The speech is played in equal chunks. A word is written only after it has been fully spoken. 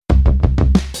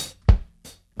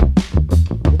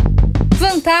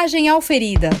Vantagem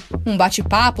Auferida, um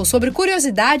bate-papo sobre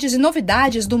curiosidades e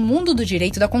novidades do mundo do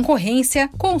direito da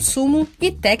concorrência, consumo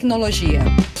e tecnologia.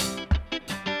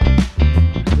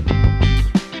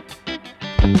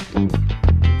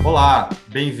 Olá,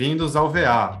 bem-vindos ao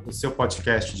VA, o seu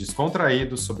podcast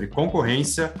descontraído sobre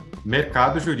concorrência,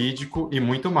 mercado jurídico e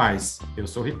muito mais. Eu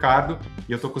sou o Ricardo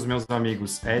e eu estou com os meus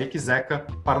amigos Eric e Zeca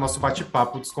para o nosso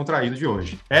bate-papo descontraído de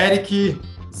hoje. Eric,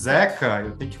 Zeca,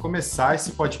 eu tenho que começar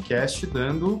esse podcast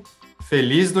dando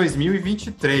Feliz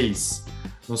 2023.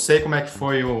 Não sei como é que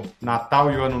foi o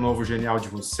Natal e o Ano Novo genial de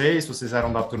vocês, se vocês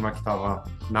eram da turma que estava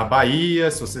na Bahia,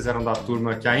 se vocês eram da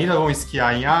turma que ainda vão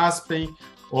esquiar em Aspen,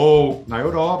 ou na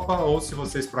Europa, ou se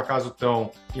vocês por acaso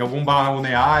estão em algum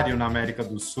balneário na América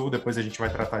do Sul, depois a gente vai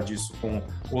tratar disso com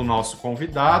o nosso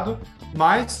convidado,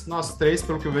 mas nós três,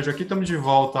 pelo que eu vejo aqui, estamos de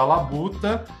volta à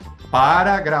Labuta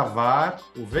para gravar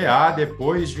o VA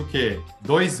depois de o quê?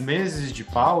 2 meses de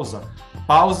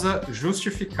pausa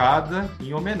justificada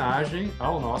em homenagem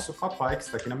ao nosso papai, que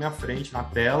está aqui na minha frente, na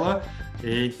tela,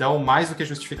 então mais do que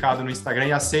justificado no Instagram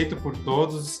e aceito por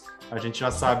todos. A gente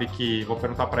já sabe que, vou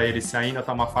perguntar para ele se ainda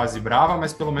está uma fase brava,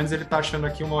 mas pelo menos ele está achando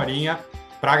aqui uma horinha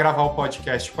para gravar o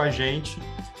podcast com a gente.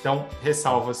 Então,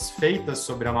 ressalvas feitas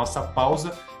sobre a nossa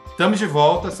pausa. Estamos de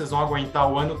volta, vocês vão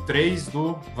aguentar o ano 3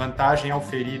 do Vantagem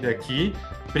Auferida aqui.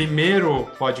 Primeiro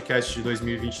podcast de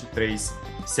 2023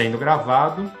 sendo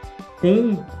gravado,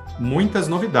 com muitas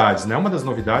novidades, né? Uma das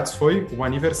novidades foi o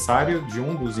aniversário de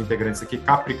um dos integrantes aqui,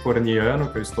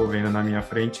 capricorniano, que eu estou vendo na minha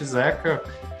frente, Zeca.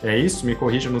 É isso? Me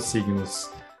corrija nos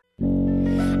signos.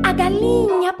 A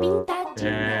galinha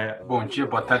pintadinha. Bom dia,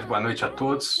 boa tarde, boa noite a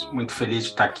todos. Muito feliz de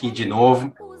estar aqui de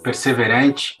novo,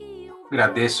 perseverante.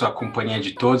 Agradeço a companhia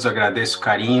de todos, agradeço o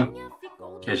carinho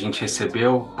que a gente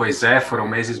recebeu. Pois é, foram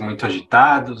meses muito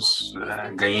agitados,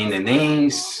 ganhei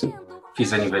nenéns,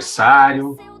 fiz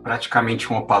aniversário,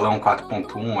 praticamente um Opalão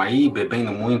 4.1 aí,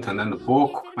 bebendo muito, andando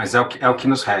pouco, mas é o que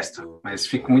nos resta. Mas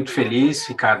fico muito feliz,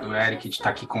 Ricardo, Eric, de estar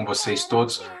aqui com vocês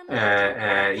todos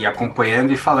e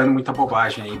acompanhando e falando muita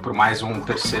bobagem aí por mais um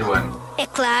terceiro ano. É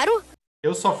claro.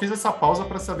 Eu só fiz essa pausa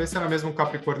para saber se era mesmo um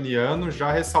capricorniano,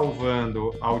 já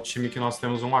ressalvando ao time que nós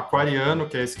temos um aquariano,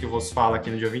 que é esse que vos fala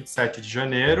aqui no dia 27 de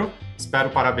janeiro.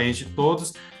 Espero parabéns de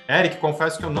todos. Eric,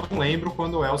 confesso que eu não lembro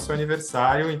quando é o seu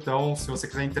aniversário, então se você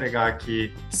quiser entregar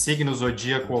aqui signo,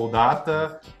 zodíaco ou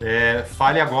data,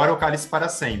 fale agora ou cale-se para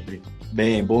sempre.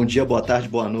 Bem, bom dia, boa tarde,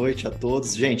 boa noite a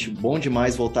todos. Gente, bom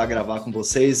demais voltar a gravar com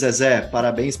vocês. Zezé,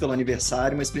 parabéns pelo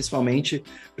aniversário, mas principalmente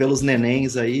pelos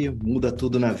nenéns aí, muda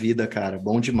tudo na vida, cara,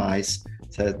 bom demais.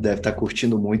 Você deve estar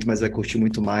curtindo muito, mas vai curtir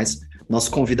muito mais. Nosso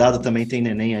convidado também tem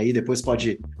neném aí, depois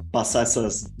pode passar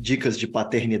essas dicas de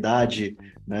paternidade,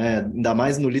 né? Ainda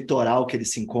mais no litoral que ele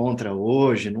se encontra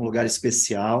hoje, num lugar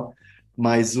especial.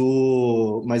 Mas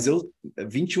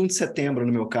 21 de setembro,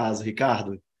 no meu caso,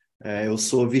 Ricardo, eu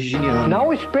sou virginiano.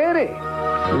 Não espere!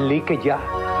 Ligue já!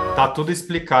 Tá tudo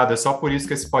explicado, é só por isso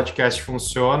que esse podcast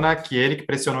funciona, que ele que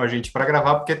pressionou a gente para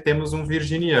gravar, porque temos um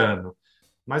virginiano.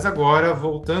 Mas agora,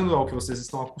 voltando ao que vocês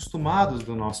estão acostumados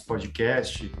do nosso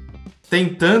podcast,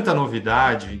 tem tanta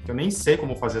novidade que eu nem sei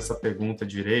como fazer essa pergunta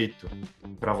direito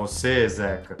para você,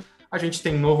 Zeca. A gente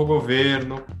tem novo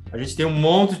governo, a gente tem um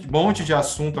monte de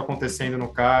assunto acontecendo no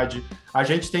CAD, a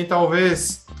gente tem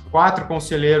talvez 4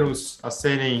 conselheiros a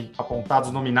serem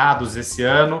apontados, nominados esse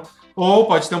ano, ou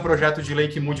pode ter um projeto de lei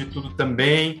que mude tudo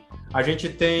também. A gente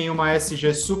tem uma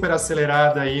SG super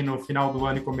acelerada aí no final do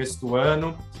ano e começo do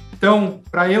ano. Então,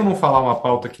 para eu não falar uma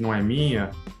pauta que não é minha,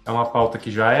 é uma pauta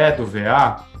que já é do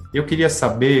VA, eu queria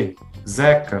saber,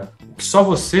 Zeca, o que só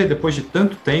você, depois de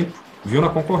tanto tempo, viu na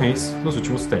concorrência nos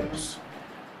últimos tempos.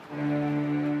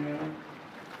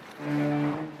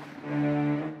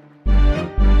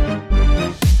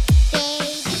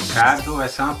 Ricardo,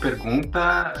 essa é uma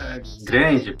pergunta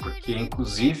grande, porque,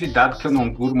 inclusive, dado que eu não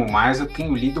durmo mais, eu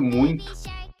tenho lido muito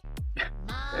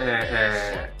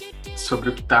sobre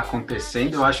o que está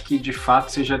acontecendo. Eu acho que, de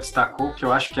fato, você já destacou que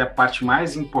eu acho que a parte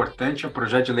mais importante é o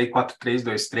projeto de lei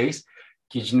 4323,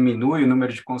 que diminui o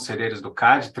número de conselheiros do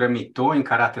CAD, tramitou em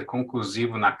caráter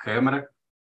conclusivo na Câmara.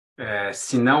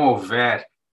 Se não houver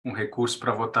um recurso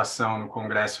para votação no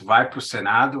Congresso, vai para o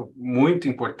Senado. Muito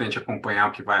importante acompanhar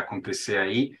o que vai acontecer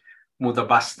aí. Muda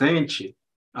bastante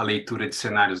a leitura de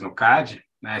cenários no CAD,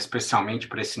 né, especialmente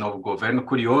para esse novo governo.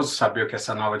 Curioso saber o que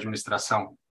essa nova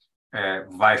administração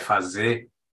vai fazer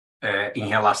em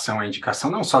relação à indicação,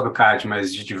 não só do CAD,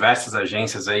 mas de diversas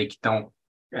agências aí que estão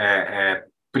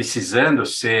precisando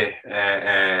ser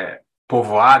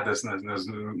povoadas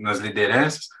nas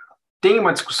lideranças. Tem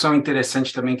uma discussão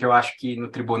interessante também que eu acho que no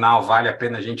tribunal vale a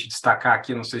pena a gente destacar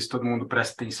aqui, não sei se todo mundo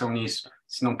presta atenção nisso,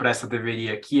 se não presta,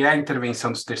 deveria, que é a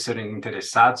intervenção dos terceiros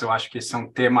interessados. Eu acho que esse é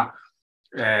um tema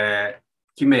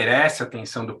que merece a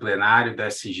atenção do plenário, da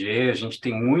SG. A gente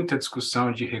tem muita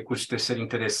discussão de recurso de terceiro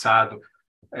interessado,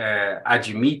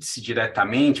 admite-se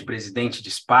diretamente, presidente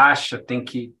despacha, tem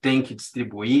que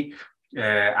distribuir.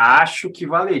 Acho que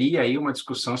valeria aí uma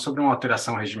discussão sobre uma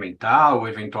alteração regimental, ou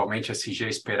eventualmente a SG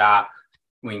esperar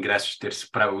o ingresso de terceiro,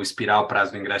 para expirar o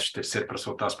prazo do ingresso de terceiro para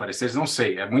soltar os pareceres. Não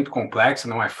sei, é muito complexo,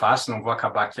 não é fácil, não vou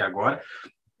acabar aqui agora,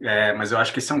 mas eu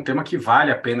acho que esse é um tema que vale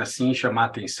a pena sim chamar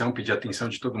atenção, pedir atenção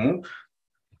de todo mundo.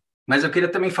 Mas eu queria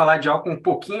também falar de algo um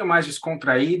pouquinho mais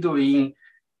descontraído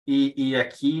e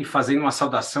aqui fazendo uma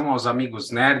saudação aos amigos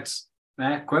nerds,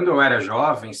 né? Quando eu era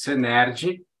jovem, ser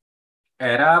nerd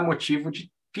era motivo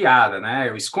de piada, né?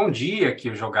 Eu escondia que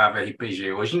eu jogava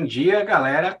RPG. Hoje em dia, a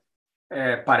galera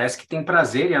parece que tem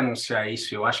prazer em anunciar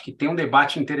isso. Eu acho que tem um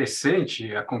debate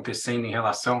interessante acontecendo em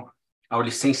relação ao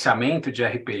licenciamento de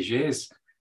RPGs,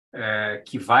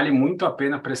 que vale muito a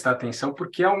pena prestar atenção,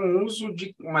 porque é um uso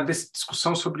de uma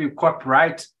discussão sobre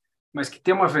copyright, mas que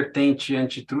tem uma vertente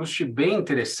antitrust bem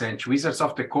interessante. Wizards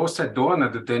of the Coast é dona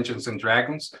do Dungeons and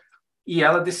Dragons, e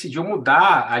ela decidiu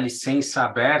mudar a licença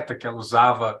aberta que ela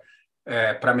usava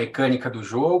para a mecânica do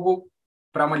jogo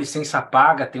para uma licença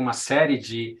paga. Tem uma série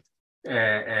de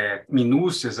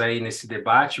minúcias aí nesse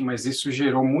debate, mas isso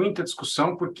gerou muita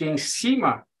discussão, porque em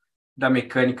cima da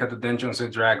mecânica do Dungeons and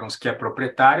Dragons, que é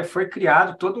proprietária, foi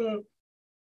criado todo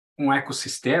um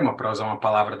ecossistema, para usar uma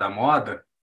palavra da moda,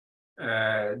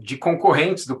 de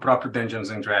concorrentes do próprio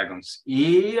Dungeons and Dragons.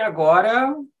 E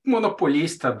agora o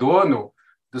monopolista, dono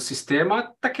do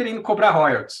sistema, está querendo cobrar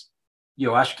royalties. E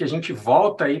eu acho que a gente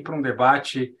volta aí para um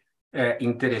debate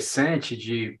interessante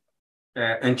de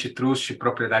antitrust e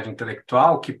propriedade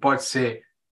intelectual, que pode ser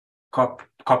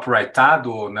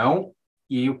copyrightado ou não,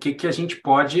 e o que a gente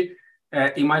pode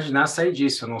imaginar sair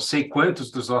disso. Eu não sei quantos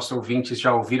dos nossos ouvintes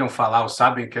já ouviram falar ou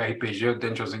sabem o que é RPG ou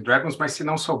Dungeons and Dragons, mas se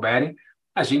não souberem,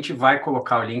 a gente vai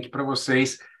colocar o link para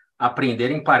vocês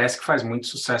aprenderem. Parece que faz muito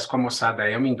sucesso com a moçada.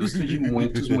 É uma indústria de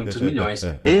muitos, muitos milhões.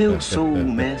 Eu sou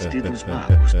o mestre dos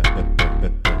magos.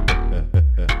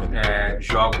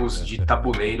 Jogos de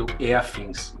tabuleiro e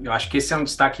afins. Eu acho que esse é um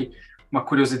destaque, uma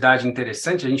curiosidade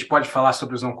interessante. A gente pode falar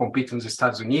sobre os non-compete nos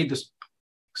Estados Unidos,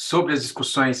 sobre as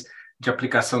discussões de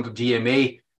aplicação do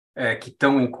DMA que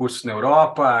estão em curso na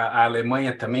Europa, a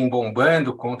Alemanha também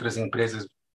bombando contra as empresas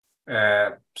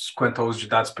quanto ao uso de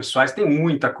dados pessoais. Tem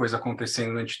muita coisa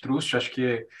acontecendo no antitrust. Acho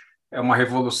que é uma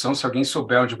revolução. Se alguém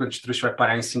souber onde o antitrust vai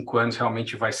parar em 5 anos,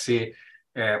 realmente vai ser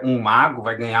um mago,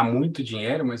 vai ganhar muito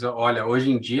dinheiro. Mas olha, hoje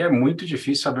em dia é muito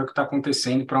difícil saber o que está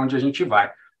acontecendo e para onde a gente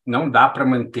vai. Não dá para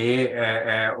manter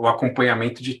o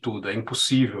acompanhamento de tudo. É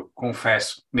impossível,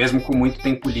 confesso, mesmo com muito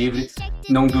tempo livre,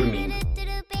 não dormindo.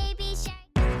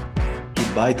 Que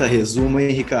baita resumo,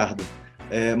 hein, Ricardo?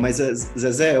 Mas,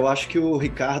 Zezé, eu acho que o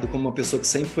Ricardo, como uma pessoa que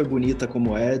sempre foi bonita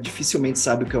como dificilmente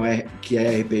sabe o que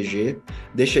é RPG.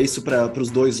 Deixa isso para os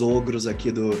 2 ogros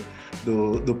aqui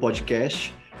do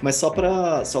podcast. Mas só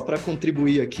para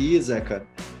contribuir aqui, Zeca,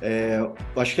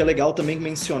 eu acho que é legal também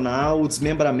mencionar o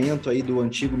desmembramento aí do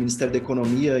antigo Ministério da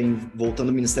Economia, voltando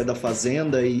ao Ministério da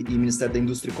Fazenda e Ministério da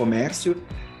Indústria e Comércio.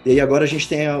 E aí agora a gente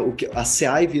tem a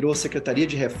SEAI virou Secretaria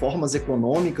de Reformas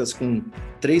Econômicas, com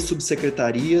 3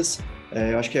 subsecretarias.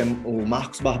 Eu acho que é o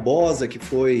Marcos Barbosa, que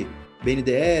foi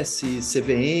BNDES,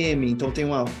 CVM, então tem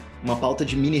uma pauta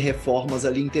de mini-reformas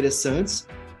ali interessantes,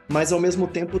 mas ao mesmo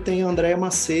tempo tem a Andréa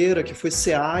Macera, que foi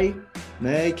SEAI,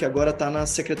 né, e que agora está na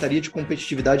Secretaria de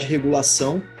Competitividade e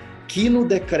Regulação, que no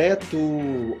decreto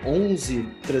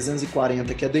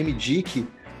 11.340, que é do MDIC,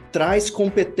 traz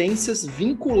competências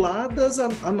vinculadas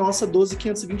à nossa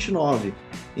 12.529.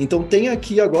 Então tem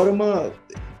aqui agora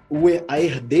a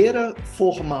herdeira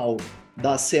formal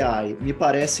da SEAI, me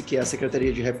parece que é a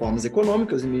Secretaria de Reformas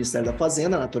Econômicas do Ministério da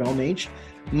Fazenda, naturalmente,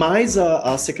 mas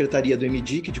a Secretaria do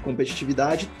MDIC de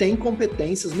Competitividade tem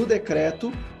competências no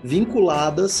decreto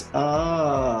vinculadas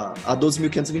a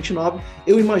 12.529.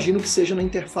 Eu imagino que seja na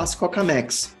interface com a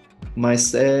Camex,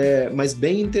 mas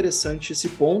bem interessante esse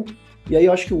ponto. E aí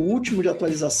eu acho que o último de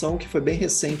atualização, que foi bem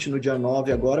recente no dia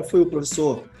 9 agora, foi o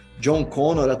professor John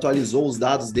Connor, atualizou os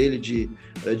dados dele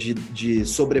de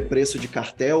sobrepreço de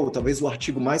cartel, talvez o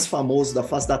artigo mais famoso da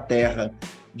face da Terra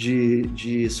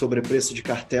de sobrepreço de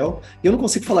cartel. E eu não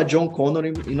consigo falar John Connor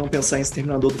e não pensar em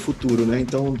Exterminador do Futuro, né?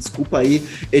 Então, desculpa aí.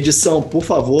 Edição, por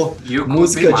favor,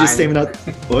 música de Exterminador...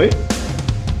 Oi?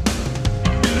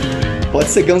 Pode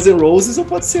ser Guns N' Roses ou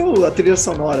pode ser a trilha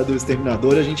sonora do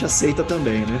Exterminador, a gente aceita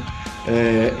também, né?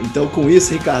 Então, com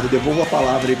isso, Ricardo, devolvo a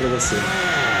palavra aí para você.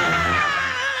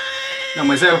 Não,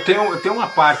 mas eu tenho uma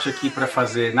parte aqui para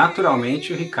fazer.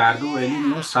 Naturalmente, o Ricardo, ele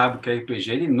não sabe o que é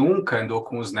RPG, ele nunca andou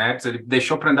com os nerds, ele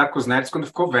deixou para andar com os nerds quando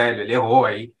ficou velho, ele errou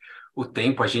aí o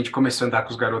tempo, a gente começou a andar com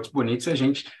os garotos bonitos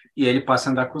e ele passa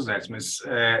a andar com os nerds. Mas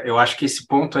eu acho que esse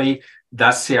ponto aí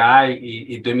da CA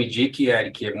e do MDIC,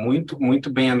 Eric, é muito, muito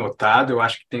bem anotado. Eu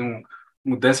acho que tem uma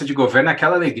mudança de governo,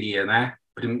 aquela alegria, né?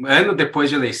 Ano depois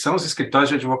de eleição, os escritórios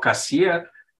de advocacia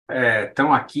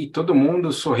estão aqui, todo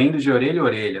mundo sorrindo de orelha a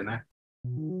orelha, né?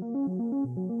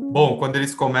 Bom, quando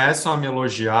eles começam a me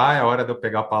elogiar, é hora de eu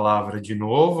pegar a palavra de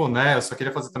novo, né? Eu só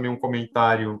queria fazer também um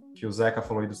comentário que o Zeca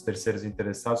falou aí dos terceiros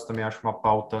interessados, também acho uma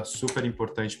pauta super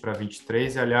importante para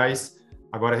 23, e aliás,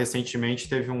 agora recentemente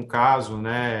teve um caso,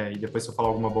 né? E depois se eu falar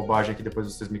alguma bobagem aqui, depois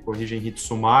vocês me corrigem, rito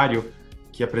sumário,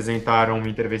 que apresentaram uma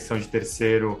intervenção de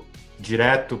terceiro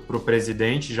direto para o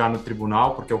presidente, já no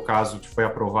tribunal, porque o caso foi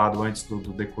aprovado antes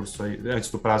do decurso,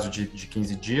 antes do prazo de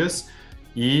 15 dias,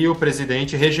 e o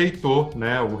presidente rejeitou,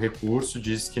 né, o recurso,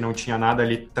 disse que não tinha nada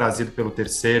ali trazido pelo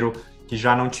terceiro, que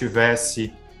já não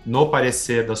tivesse no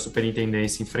parecer da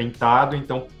superintendência enfrentado,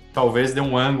 então talvez dê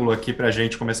um ângulo aqui para a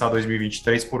gente começar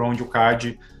 2023 por onde o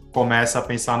CAD começa a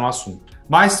pensar no assunto.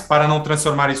 Mas, para não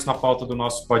transformar isso na pauta do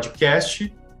nosso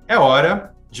podcast, é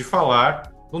hora de falar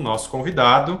do nosso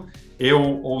convidado.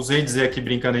 Eu ousei dizer aqui,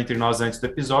 brincando entre nós antes do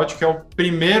episódio, que é o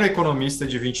primeiro economista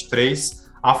de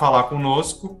 23 a falar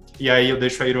conosco, e aí eu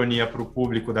deixo a ironia para o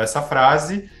público dessa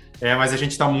frase, mas a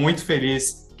gente está muito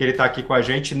feliz que ele está aqui com a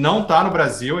gente, não está no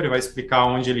Brasil, ele vai explicar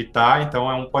onde ele está,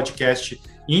 então é um podcast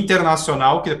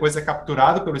internacional que depois é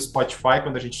capturado pelo Spotify,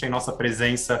 quando a gente tem nossa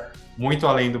presença muito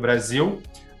além do Brasil,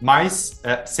 mas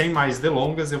sem mais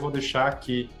delongas, eu vou deixar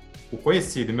aqui o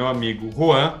conhecido, meu amigo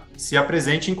Juan, se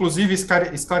apresente, inclusive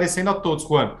esclarecendo a todos,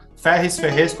 Juan,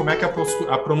 Ferrez, como é que é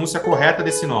a pronúncia correta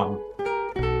desse nome?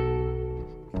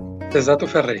 Exato,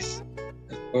 Ferrez.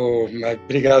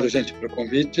 Obrigado, gente, pelo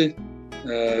convite.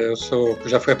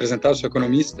 Já fui apresentado, sou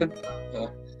economista,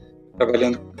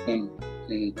 trabalhando com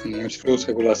antifluxo,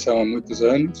 regulação há muitos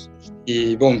anos.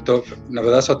 E, bom, na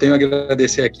verdade, só tenho a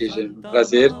agradecer aqui, gente.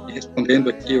 Prazer. E respondendo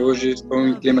aqui, hoje estou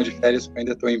em clima de férias, porque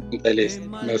ainda estou em Punta del Este.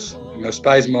 Meus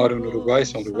pais moram no Uruguai,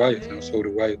 são uruguaios, eu sou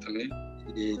uruguaio também.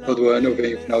 E todo ano eu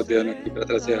venho no final de ano aqui para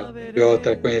trazer a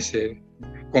Biota,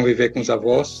 conviver com os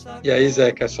avós. E aí,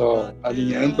 Zeca, só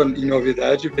alinhando em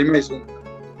novidade, vem mais um.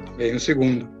 Vem um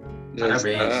segundo.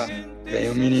 Vem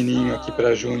um menininho aqui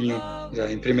para junho, já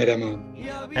em primeira mão.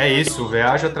 É isso, o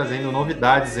Veaja trazendo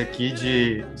novidades aqui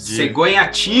de... Cegonha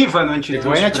ativa no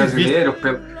Antitrust brasileiro,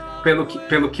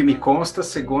 pelo que me consta,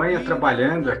 Cegonha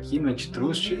trabalhando aqui no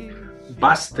Antitrust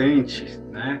bastante,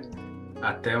 né?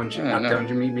 Até onde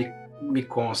me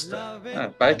consta.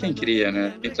 Pai é quem cria,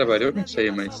 né? Quem trabalhou, eu não sei,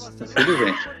 mas tudo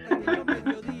bem.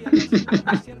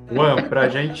 Juan, para a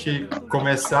gente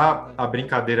começar a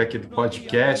brincadeira aqui do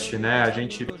podcast, né? A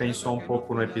gente pensou um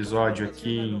pouco no episódio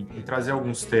aqui em trazer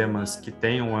alguns temas que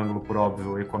tenham um ângulo, por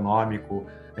óbvio, econômico,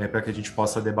 para que a gente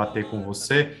possa debater com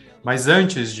você. Mas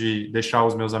antes de deixar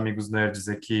os meus amigos nerds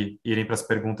aqui irem para as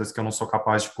perguntas que eu não sou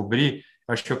capaz de cobrir,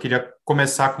 acho que eu queria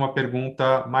começar com uma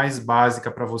pergunta mais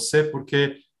básica para você,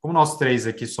 porque como nós três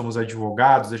aqui somos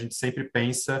advogados, a gente sempre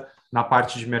pensa na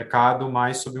parte de mercado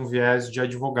mais sob um viés de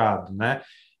advogado, né?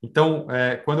 Então,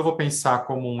 quando eu vou pensar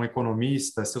como um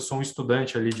economista, se eu sou um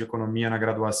estudante ali de economia na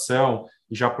graduação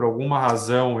e já por alguma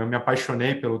razão eu me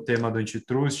apaixonei pelo tema do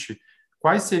antitrust,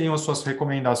 quais seriam as suas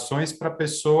recomendações para a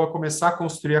pessoa começar a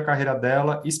construir a carreira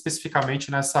dela especificamente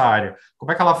nessa área?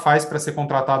 Como é que ela faz para ser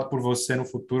contratado por você no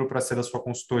futuro para ser da sua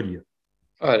consultoria?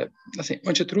 Olha, assim, o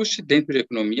antitrust dentro de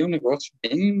economia é um negócio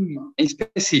bem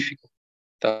específico.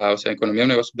 Tá? Ou seja, a economia é um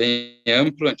negócio bem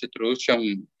amplo, o antitrust é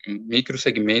um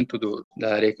microsegmento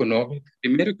da área econômica.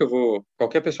 Primeiro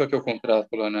qualquer pessoa que eu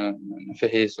contrato lá na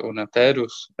Ferrez ou na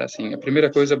Teros, assim, a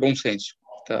primeira coisa é bom senso.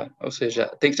 Tá? Ou seja,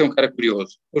 tem que ser um cara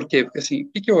curioso. Por quê? Porque, assim,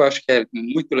 o que eu acho que é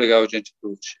muito legal de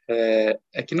antitrust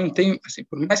é que não tem, assim,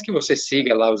 por mais que você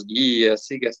siga lá os guias,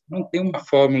 não tem uma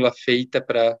fórmula feita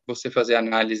para você fazer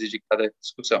análise de cada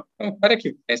discussão. Então, o cara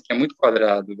que pensa que é muito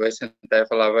quadrado, vai sentar e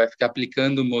falar, vai ficar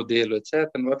aplicando o modelo, etc.,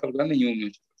 não vai para lugar nenhum no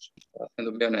antitrust. Tá?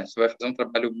 Sendo bem honesto, vai fazer um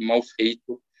trabalho mal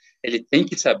feito. Ele tem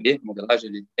que saber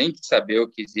modelagem, ele tem que saber o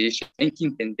que existe, tem que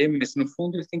entender, mas, no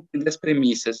fundo, ele tem que entender as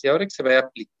premissas. E a hora que você vai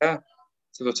aplicar,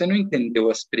 se você não entendeu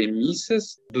as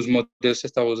premissas dos modelos que você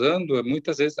está usando,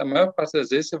 muitas vezes, a maior parte das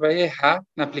vezes, você vai errar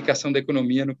na aplicação da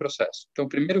economia no processo. Então, o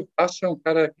primeiro passo é um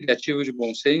cara criativo de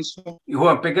bom senso. E,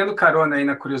 Juan, pegando carona aí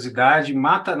na curiosidade,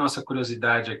 mata a nossa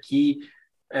curiosidade aqui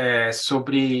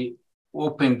sobre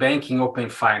Open Banking, Open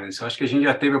Finance. Eu acho que a gente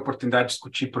já teve a oportunidade de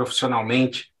discutir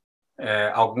profissionalmente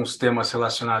alguns temas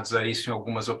relacionados a isso em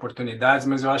algumas oportunidades,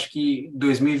 mas eu acho que em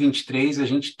 2023 a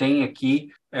gente tem aqui,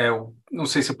 não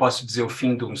sei se eu posso dizer o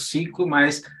fim de um ciclo,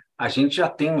 mas a gente já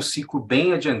tem um ciclo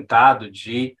bem adiantado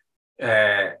de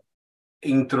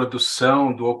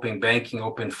introdução do Open Banking,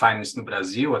 Open Finance no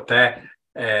Brasil. Até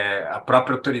a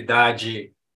própria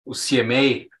autoridade, o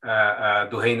CMA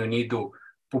do Reino Unido,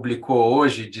 publicou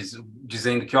hoje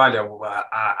dizendo que, olha,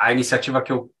 a iniciativa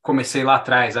que eu comecei lá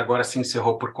atrás agora se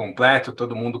encerrou por completo,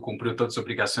 todo mundo cumpriu todas as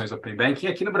obrigações do Open Banking. E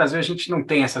aqui no Brasil a gente não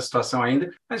tem essa situação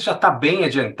ainda, mas já está bem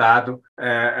adiantado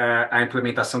a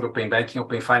implementação do Open Banking e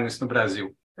Open Finance no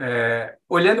Brasil.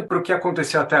 Olhando para o que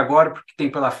aconteceu até agora, para o que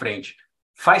tem pela frente,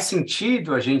 faz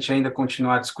sentido a gente ainda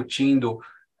continuar discutindo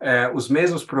os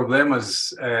mesmos problemas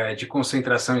de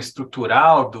concentração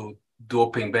estrutural do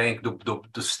Open Bank,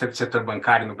 do setor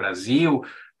bancário no Brasil?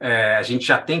 A gente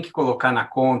já tem que colocar na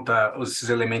conta esses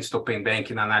elementos do Open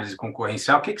Bank na análise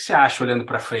concorrencial. O que você acha olhando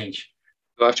para frente?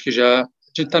 Eu acho que a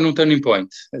gente está num turning point,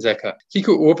 Zeca.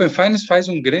 O Open Finance faz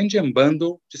um grande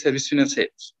unbundle de serviços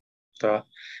financeiros, tá?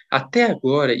 Até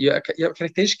agora, e a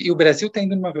característica, e o Brasil está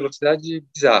indo numa velocidade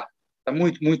bizarra, está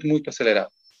muito, muito, muito acelerado.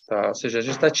 Tá? Ou seja, a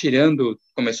gente está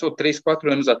começou 3,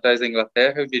 4 anos atrás da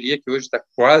Inglaterra, eu diria que hoje está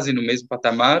quase no mesmo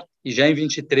patamar, e já em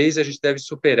 23 a gente deve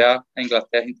superar a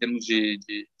Inglaterra em termos de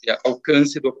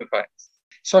alcance do Open Finance.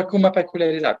 Só que uma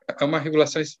peculiaridade, é uma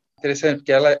regulação interessante,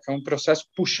 porque ela é um processo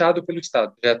puxado pelo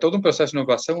Estado. É todo um processo de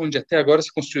inovação onde até agora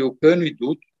se construiu cano e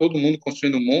duto, todo mundo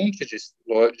construindo um monte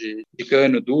de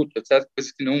cano, duto, etc.,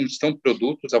 coisas que não são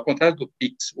produtos. Ao contrário do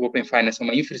PIX, o Open Finance é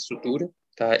uma infraestrutura.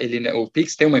 Tá? O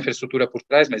PIX tem uma infraestrutura por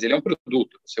trás, mas ele é um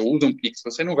produto. Você usa um PIX,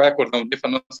 você não vai acordar um dia e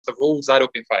falar, nossa, vou usar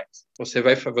Open Finance.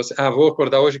 Vou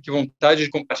acordar hoje, que vontade de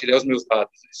compartilhar os meus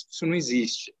dados. Isso não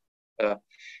existe. Tá?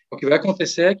 O que vai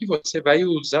acontecer é que você vai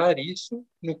usar isso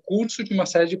no curso de uma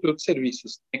série de produtos e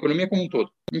serviços, a economia como um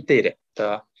todo, inteira,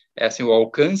 tá? O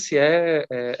alcance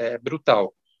é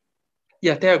brutal. E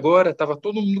até agora estava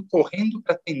todo mundo correndo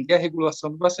para atender a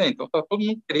regulação do Bacen, então estava todo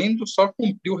mundo querendo só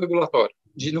cumprir o regulatório.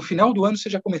 No final do ano você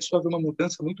já começou a ver uma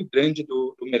mudança muito grande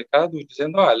do mercado,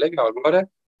 dizendo, legal, agora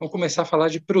vamos começar a falar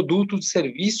de produtos e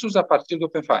serviços a partir do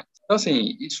Open Finance. Então,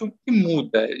 isso que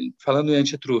muda, falando em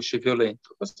antitrust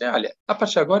violento. Olha, a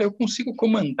partir de agora eu consigo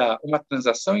comandar uma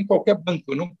transação em qualquer banco.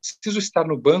 Eu não preciso estar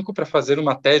no banco para fazer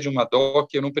uma TED, uma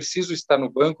DOC, eu não preciso estar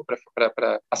no banco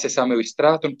para acessar meu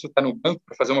extrato, eu não preciso estar no banco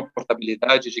para fazer uma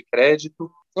portabilidade de crédito.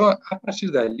 Então, a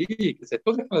partir dali, quer dizer,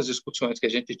 todas aquelas discussões que a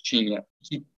gente tinha,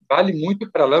 que vale muito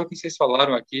para lá o que vocês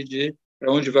falaram aqui de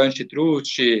para onde vai o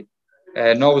antitrust,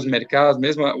 novos mercados,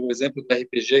 mesmo o exemplo do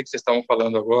RPG que vocês estavam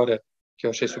falando agora, que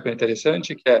eu achei super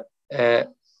interessante, que é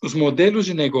os modelos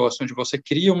de negócio onde você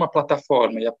cria uma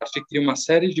plataforma e a partir cria uma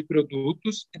série de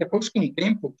produtos e depois, com o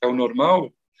tempo, que é o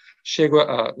normal, chegam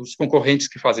os concorrentes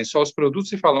que fazem só os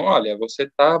produtos e falam, olha, você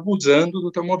está abusando do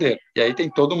teu modelo. E aí tem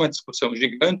toda uma discussão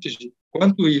gigante de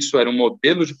quanto isso era um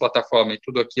modelo de plataforma e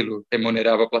tudo aquilo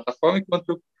remunerava a plataforma e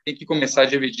quanto tem que começar a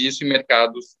dividir isso em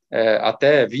mercados.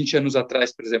 Até 20 anos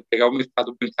atrás, por exemplo, pegar o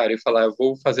mercado bancário e falar, eu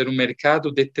vou fazer um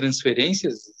mercado de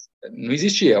transferências, não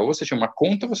existia. Ou você tinha uma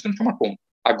conta ou você não tinha uma conta.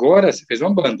 Agora, você fez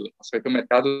um bundle, você vai ter um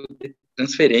mercado de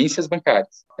transferências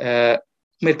bancárias.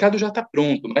 O mercado já está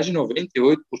pronto, mais de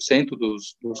 98%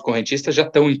 dos correntistas já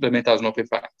estão implementados no Open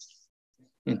Finance.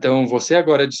 Então, você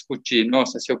agora discutir,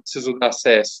 nossa, se eu preciso dar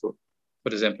acesso,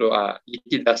 por exemplo, a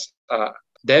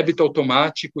débito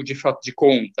automático de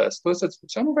contas, toda essa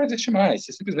discussão não vai existir mais.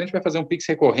 Você simplesmente vai fazer um Pix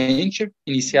recorrente,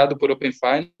 iniciado por Open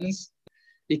Finance,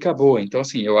 e acabou. Então,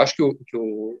 eu acho que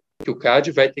o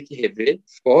CAD vai ter que rever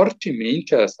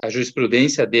fortemente a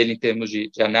jurisprudência dele em termos de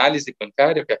análise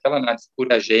bancária, porque aquela análise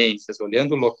por agências,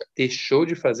 olhando o local, deixou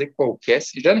de fazer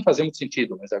já não fazia muito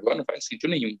sentido, mas agora não faz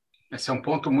sentido nenhum. Esse é um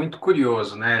ponto muito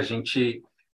curioso, né? A gente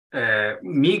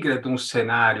migra de um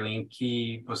cenário em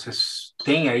que vocês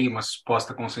têm aí uma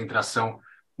suposta concentração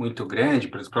muito grande,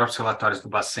 pelos próprios relatórios do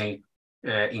Bacen,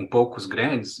 em poucos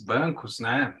grandes bancos,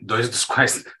 né? 2 dos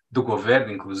quais do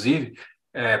governo, inclusive,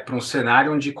 para um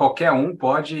cenário onde qualquer um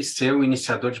pode ser o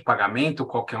iniciador de pagamento,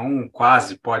 qualquer um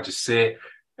quase pode ser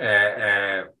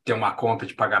ter uma conta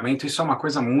de pagamento. Isso é uma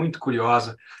coisa muito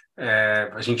curiosa.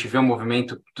 A gente vê o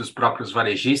movimento dos próprios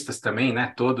varejistas também,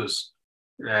 né? Todos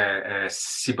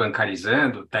se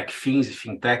bancarizando, techfins e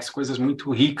fintechs, coisas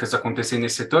muito ricas acontecendo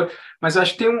nesse setor. Mas eu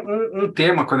acho que tem um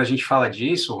tema quando a gente fala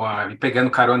disso, Juan, pegando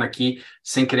carona aqui,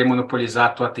 sem querer monopolizar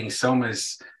a tua atenção,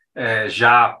 mas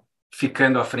já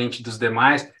ficando à frente dos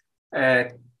demais,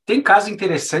 tem casos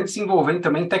interessantes envolvendo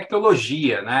também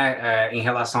tecnologia, né, em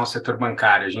relação ao setor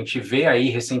bancário. A gente vê aí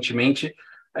recentemente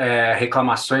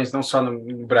reclamações, não só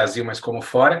no Brasil, mas como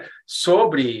fora,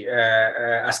 sobre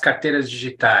as carteiras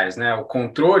digitais, né? O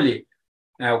controle,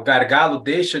 o gargalo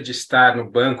deixa de estar no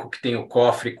banco que tem o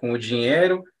cofre com o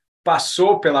dinheiro,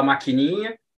 passou pela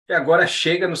maquininha e agora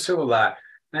chega no celular,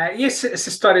 né? E essa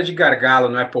história de gargalo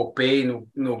no Apple Pay,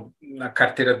 na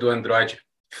carteira do Android,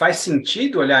 faz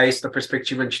sentido olhar isso da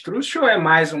perspectiva antitrust ou é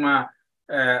mais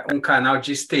um canal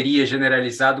de histeria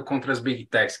generalizado contra as Big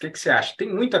Techs? O que você acha? Tem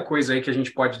muita coisa aí que a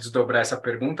gente pode desdobrar essa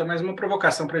pergunta, mas uma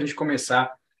provocação para a gente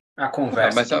começar a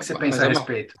conversa. O que você pensa a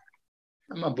respeito?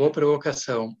 É uma boa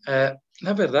provocação.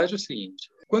 Na verdade, é o seguinte: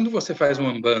 quando você faz um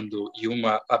unbundle e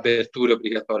uma abertura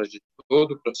obrigatória de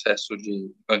todo o processo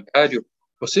bancário,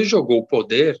 você jogou o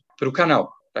poder para o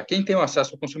canal, para quem tem o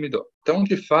acesso ao consumidor. Então,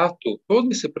 de fato,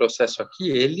 todo esse processo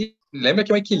aqui, lembra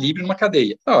que é um equilíbrio numa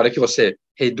cadeia. Na hora que você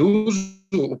reduz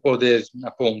o poder na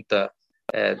ponta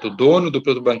do dono do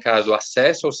produto bancário, o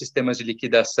acesso aos sistemas de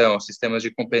liquidação, aos sistemas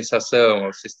de compensação,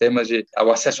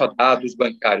 ao acesso a dados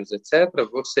bancários, etc.,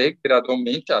 você,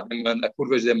 gradualmente, a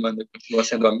curva de demanda continua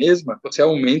sendo a mesma, você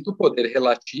aumenta o poder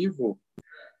relativo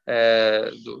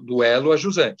do elo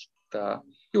ajusante, tá?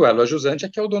 E o elo ajusante é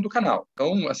que é o dono do canal.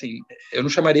 Então, assim, eu não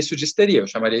chamaria isso de histeria, eu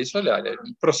chamaria isso, é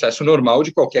um processo normal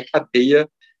de qualquer cadeia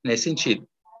nesse sentido.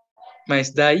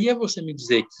 Mas daí a você me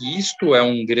dizer que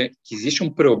que existe um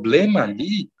problema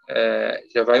ali,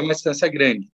 já vai uma distância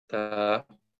grande, tá?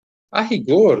 A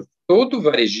rigor, todo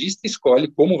varejista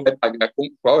escolhe como vai pagar,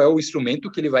 qual é o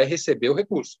instrumento que ele vai receber o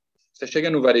recurso. Você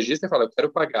chega no varejista e fala, eu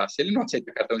quero pagar. Se ele não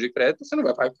aceita cartão de crédito, você não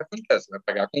vai pagar com cartão de crédito. Você vai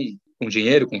pagar com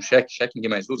dinheiro, com cheque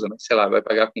ninguém mais usa, mas sei lá, vai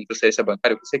pagar com transferência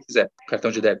bancária, o que você quiser, cartão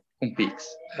de débito, com Pix.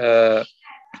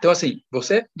 Então, assim,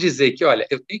 você dizer que, olha,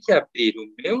 eu tenho que abrir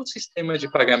o meu sistema de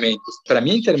pagamentos para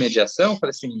minha intermediação,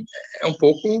 assim, é um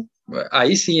pouco,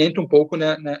 aí sim entra um pouco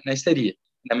na histeria,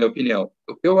 na minha opinião.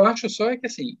 O que eu acho só é que,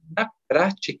 assim, na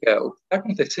prática, o que está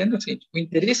acontecendo, assim, o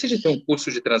interesse de ter um custo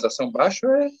de transação baixo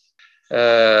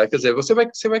quer dizer,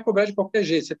 você vai cobrar de qualquer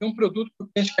jeito. Você tem um produto que o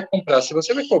cliente quer comprar. Se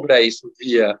você vai cobrar isso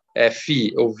via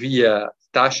FII ou via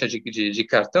taxa de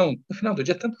cartão, no final do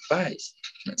dia, tanto faz.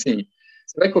 Assim,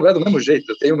 você vai cobrar do mesmo jeito,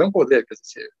 eu tenho o mesmo poder. Quer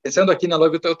dizer, pensando aqui na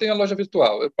loja virtual, eu tenho a loja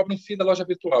virtual, eu cobro um FII da loja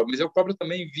virtual, mas eu cobro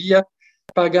também via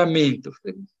pagamento.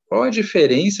 Qual a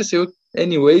diferença se eu,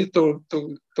 anyway, estou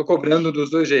cobrando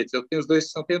dos dois jeitos? Eu tenho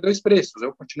dois preços,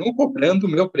 eu continuo cobrando o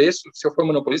meu preço. Se eu for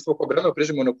monopolista, eu vou cobrar meu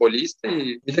preço de monopolista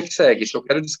e vida que segue. Se eu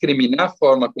quero discriminar a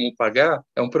forma como pagar,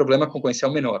 é um problema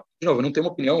concorrencial menor. De novo, eu não tenho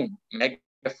uma opinião mega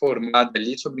formada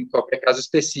ali sobre qualquer caso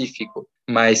específico,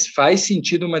 mas faz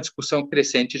sentido uma discussão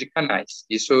crescente de canais.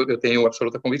 Isso eu tenho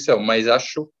absoluta convicção, mas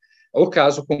o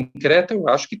caso concreto, eu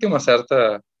acho que tem uma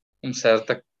certa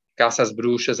caça às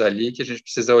bruxas ali que a gente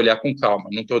precisa olhar com calma.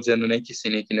 Não estou dizendo nem que sim,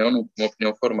 nem que não, uma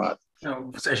opinião formada.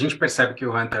 Não, a gente percebe que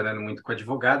o Juan está andando muito com o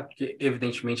advogado, porque,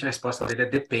 evidentemente, a resposta dele é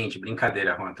depende.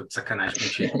 Brincadeira, Juan, estou de sacanagem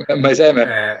contigo. Mas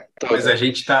mas a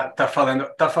gente tá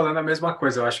falando a mesma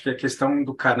coisa. Eu acho que a questão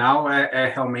do canal é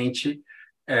realmente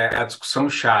a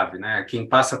discussão-chave, né? Quem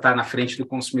passa a estar na frente do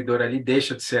consumidor ali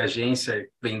deixa de ser agência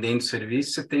vendendo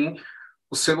serviço, você tem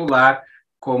o celular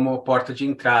como porta de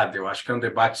entrada. Eu acho que é um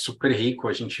debate super rico,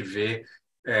 a gente vê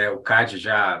o CAD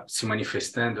já se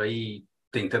manifestando aí,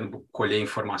 tentando colher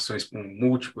informações com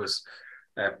múltiplas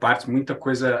partes, muita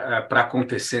coisa para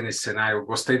acontecer nesse cenário. Eu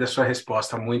gostei da sua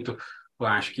resposta muito, eu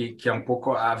acho que é um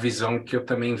pouco a visão que eu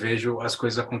também vejo as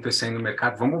coisas acontecendo no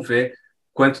mercado. Vamos ver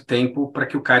quanto tempo para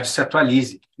que o CAD se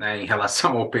atualize, né, em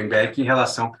relação ao Open Banking, em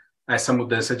relação a essa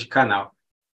mudança de canal.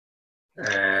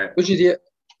 Eu diria,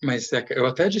 mas eu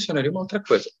até adicionaria uma outra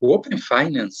coisa. O Open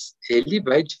Finance, ele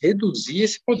vai reduzir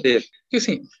esse poder. Porque,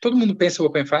 assim, todo mundo pensa o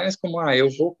Open Finance como, eu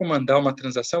vou comandar uma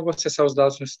transação, vou acessar os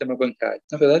dados no sistema bancário.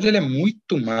 Na verdade, ele é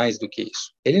muito mais do que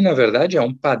isso. Ele, na verdade, é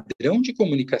um padrão de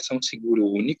comunicação seguro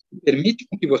único que permite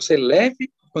que você leve,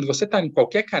 quando você está em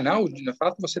qualquer canal, de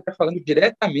fato, você está falando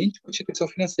diretamente com a instituição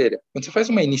financeira. Quando você faz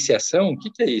uma iniciação, o que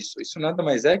é isso? Isso nada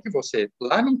mais é que você,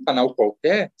 lá num canal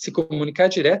qualquer, se comunicar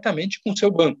diretamente com o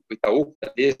seu banco, Itaú,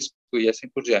 Bradesco e assim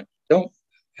por diante. Então,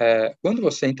 quando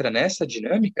você entra nessa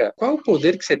dinâmica, qual o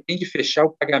poder que você tem de fechar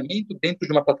o pagamento dentro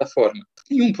de uma plataforma?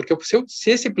 Nenhum, porque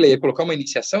se esse player colocar uma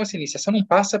iniciação, essa iniciação não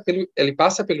passa ele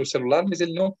passa pelo celular, mas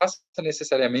ele não passa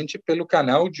necessariamente pelo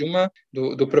canal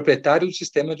do proprietário do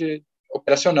sistema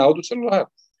operacional do celular.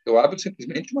 Eu abro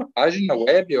simplesmente uma página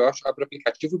web, eu abro o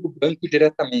aplicativo do banco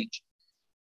diretamente.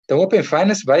 Então, o Open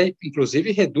Finance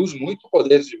inclusive, reduz muito o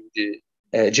poder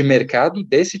de mercado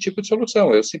desse tipo de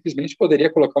solução. Eu simplesmente poderia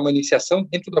colocar uma iniciação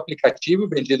dentro do aplicativo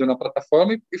vendido na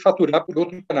plataforma e faturar por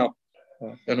outro canal.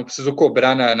 Eu não preciso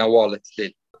cobrar na wallet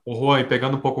dele. O Juan, e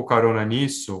pegando um pouco carona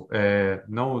nisso,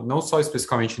 não só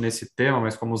especificamente nesse tema,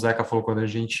 mas como o Zeca falou, quando a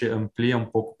gente amplia um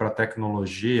pouco para a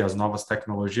tecnologia, as novas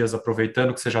tecnologias,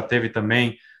 aproveitando que você já teve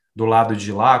também do lado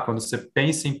de lá, quando você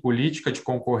pensa em política de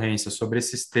concorrência sobre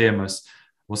esses temas,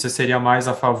 você seria mais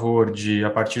a favor de, a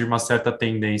partir de uma certa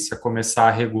tendência, começar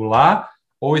a regular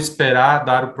ou esperar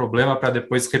dar o problema para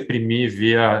depois reprimir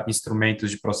via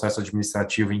instrumentos de processo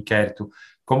administrativo, inquérito?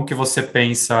 Como que você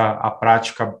pensa a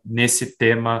prática nesse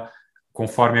tema,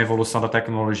 conforme a evolução da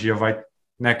tecnologia vai,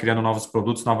 né, criando novos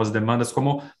produtos, novas demandas?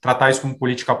 Como tratar isso como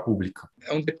política pública?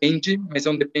 É um depende, mas é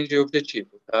um depende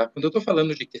objetivo. Tá? Quando eu estou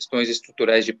falando de questões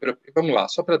estruturais, vamos lá,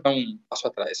 só para dar um passo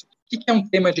atrás. O que é um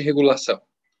tema de regulação?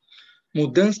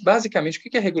 Mudança, basicamente, o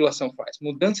que a regulação faz?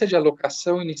 Mudança de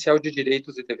alocação inicial de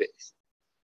direitos e deveres.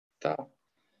 Tá?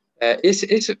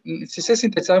 Se você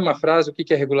sintetizar em uma frase, o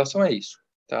que é regulação? É isso.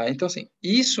 Tá? Então, assim,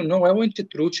 isso não é o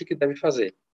antitruste que deve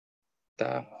fazer.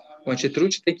 Tá? O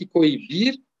antitruste tem que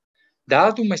coibir,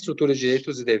 dado uma estrutura de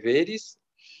direitos e deveres,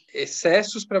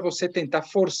 excessos para você tentar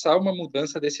forçar uma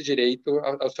mudança desse direito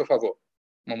ao seu favor,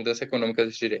 uma mudança econômica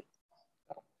desse direito.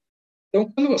 Então,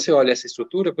 quando você olha essa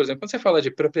estrutura, por exemplo, quando você fala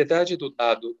de propriedade do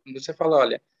dado, quando você fala,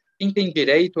 olha, quem tem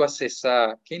direito a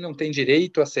acessar, quem não tem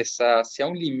direito a acessar, se há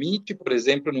um limite, por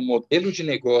exemplo, no modelo de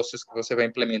negócios que você vai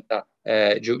implementar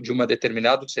de um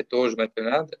determinado setor, de uma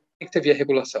determinada, tem que ter via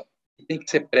regulação. Tem que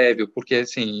ser prévio, porque,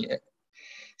 assim,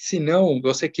 senão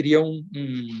você cria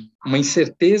uma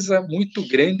incerteza muito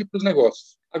grande para os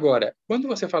negócios. Agora, quando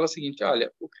você fala o seguinte,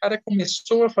 olha, o cara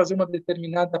começou a fazer uma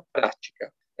determinada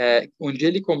prática, onde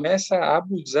ele começa a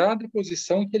abusar da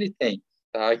posição que ele tem,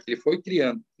 tá? Que ele foi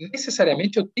criando.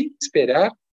 Necessariamente eu tenho que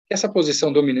esperar que essa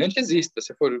posição dominante exista.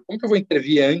 Como que eu vou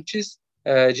intervir antes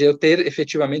de eu ter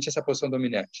efetivamente essa posição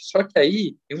dominante? Só que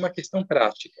aí tem uma questão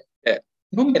prática.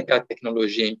 No mercado de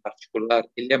tecnologia em particular,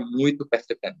 ele é muito path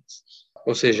dependent.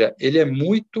 Ou seja, ele é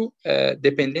muito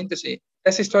dependente, assim,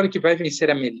 essa história que vai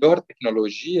vencer a melhor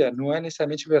tecnologia não é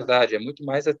necessariamente verdade, é muito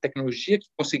mais a tecnologia que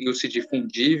conseguiu se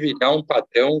difundir, virar um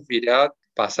padrão,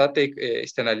 passar a ter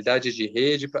externalidade de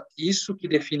rede, isso que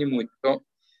define muito. Então,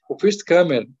 o first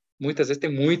comer, muitas vezes,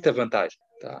 tem muita vantagem.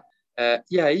 Tá?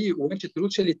 E aí, o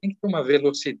antitrust ele tem que ter uma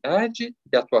velocidade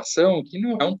de atuação que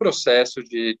não é um processo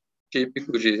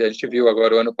típico a gente viu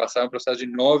agora o ano passado, um processo de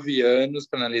 9 anos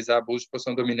para analisar abuso de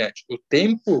posição dominante. O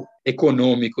tempo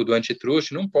econômico do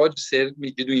antitrust não pode ser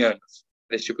medido em anos,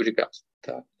 nesse tipo de caso.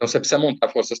 Tá? Então, você precisa montar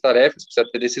forças-tarefas, precisa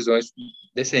ter decisões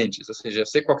decentes. Ou seja,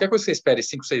 qualquer coisa que você espere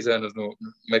 5, 6 anos no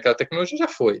mercado de tecnologia já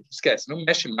foi. Esquece, não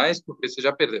mexe mais porque você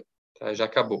já perdeu. Tá? Já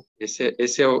acabou. Essa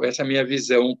é a minha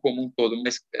visão como um todo.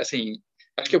 Mas, assim,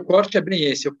 acho que o corte é bem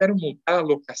esse. Eu quero mudar a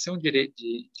alocação de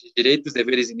direitos,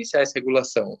 deveres iniciais,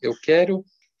 regulação. Eu quero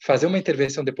fazer uma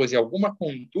intervenção depois em alguma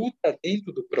conduta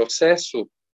dentro do processo.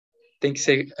 Tem que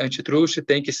ser antitrust,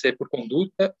 tem que ser por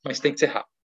conduta, mas tem que ser rápido.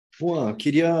 Juan,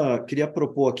 queria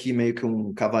propor aqui meio que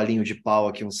um cavalinho de pau,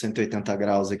 aqui uns 180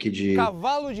 graus aqui de...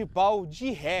 Cavalo de pau de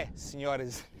ré,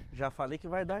 senhoras. Já falei que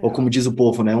vai dar. Ou como diz o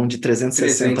povo, né? Um de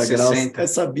 360 graus. Eu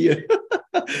sabia.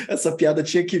 Essa piada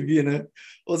tinha que vir, né?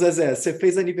 Ô Zezé, você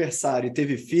fez aniversário e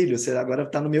teve filho, você agora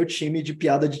tá no meu time de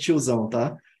piada de tiozão,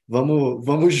 tá?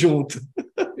 Vamos junto.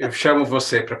 Eu chamo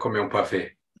você para comer um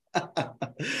pavê.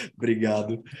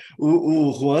 Obrigado.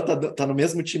 O Juan tá no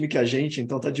mesmo time que a gente,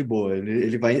 então tá de boa.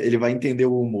 Ele vai entender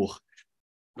o humor.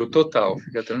 O total,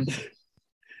 fica tranquilo.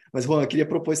 Mas, Juan, eu queria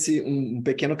propor um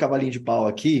pequeno cavalinho de pau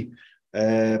aqui,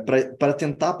 para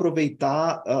tentar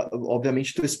aproveitar,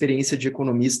 obviamente, tua experiência de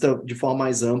economista de forma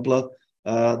mais ampla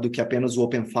do que apenas o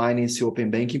Open Finance e o Open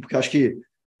Banking, porque eu acho que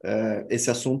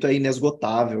esse assunto é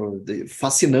inesgotável,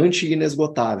 fascinante e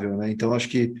inesgotável, né? Então, acho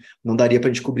que não daria para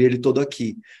a gente cobrir ele todo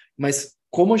aqui. Mas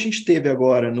como a gente teve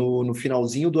agora, no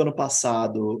finalzinho do ano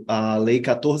passado, a Lei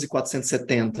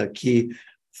 14.470, que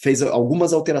fez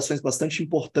algumas alterações bastante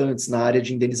importantes na área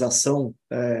de indenização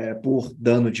por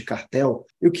dano de cartel,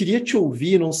 eu queria te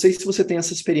ouvir, não sei se você tem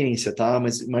essa experiência, tá?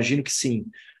 Mas imagino que sim.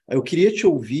 Eu queria te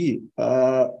ouvir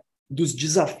dos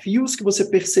desafios que você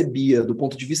percebia do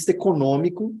ponto de vista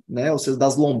econômico, né? Ou seja,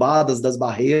 das lombadas, das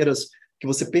barreiras que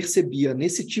você percebia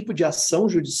nesse tipo de ação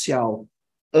judicial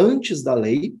antes da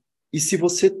lei, e se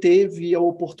você teve a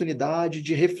oportunidade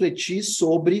de refletir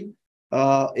sobre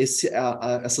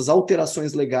essas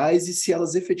alterações legais e se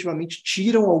elas efetivamente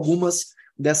tiram algumas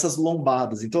dessas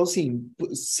lombadas. Então, assim,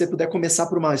 se você puder começar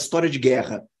por uma história de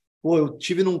guerra. Pô, eu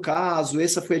tive num caso,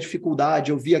 essa foi a dificuldade,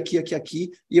 eu vi aqui,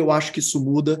 e eu acho que isso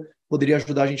muda, poderia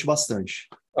ajudar a gente bastante.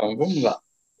 Então, vamos lá.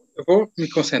 Eu vou me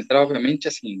concentrar, obviamente,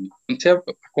 assim, quando você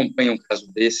acompanha um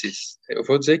caso desses, eu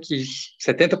vou dizer que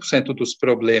 70% dos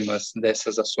problemas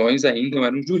dessas ações ainda não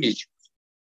eram jurídicos.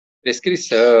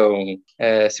 prescrição,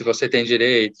 se você tem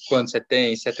direito, quando você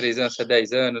tem, se é 3 anos, se é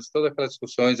 10 anos, todas aquelas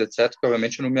discussões, etc., que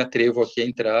obviamente eu não me atrevo aqui a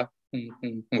entrar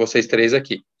com vocês três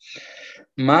aqui.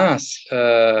 Mas,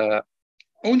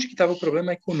 onde que estava o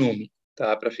problema econômico,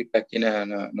 tá? Para ficar aqui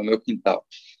no meu quintal.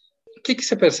 O que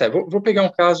você percebe? Vou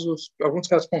pegar alguns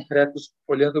casos concretos,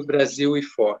 olhando o Brasil e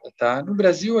fora, tá? No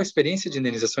Brasil, a experiência de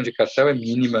indenização de cartel é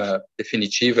mínima,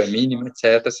 definitiva, é mínima,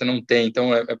 etc. Você não tem,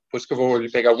 então é por isso que eu vou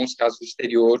pegar alguns casos do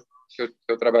exterior que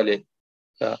eu trabalhei,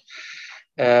 tá?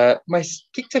 Mas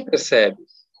o que você percebe?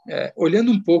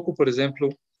 Olhando um pouco, por exemplo,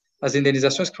 as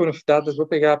indenizações que foram dadas,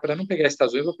 para não pegar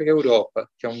Estados Unidos, vou pegar a Europa,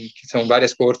 que são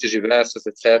várias cortes diversas,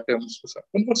 etc. É uma discussão.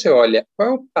 Quando você olha qual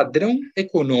é o padrão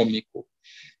econômico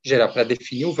geral para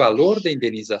definir o valor da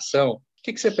indenização, o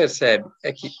que você percebe?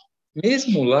 É que,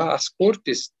 mesmo lá, as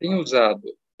cortes têm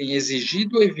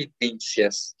exigido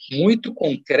evidências muito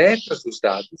concretas dos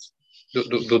dados,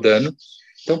 do dano.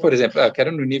 Então, por exemplo, eu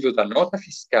quero no nível da nota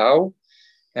fiscal,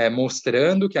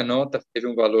 mostrando que a nota teve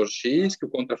um valor X, que o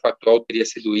contrafactual teria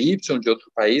sido Y de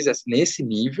outro país, nesse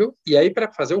nível, e aí,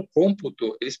 para fazer o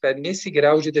cômputo, eles pedem esse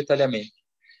grau de detalhamento.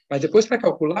 Mas depois, para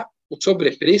calcular o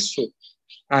sobrepreço,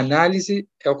 a análise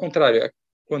é ao contrário.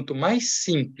 Quanto mais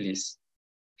simples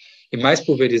e mais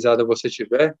pulverizada você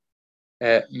tiver,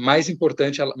 mais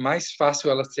importante, mais fácil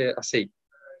ela ser aceita.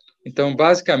 Então,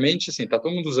 basicamente, assim, está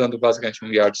todo mundo usando basicamente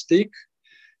um yardstick,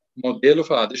 modelo,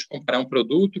 deixa eu comparar um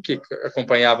produto que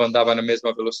andava na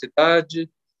mesma velocidade,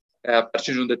 a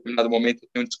partir de um determinado momento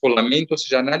tem um descolamento, ou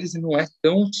seja, a análise não é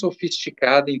tão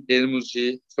sofisticada em termos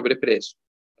de sobrepreço.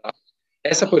 Tá?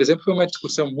 Essa, por exemplo, foi uma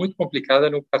discussão muito complicada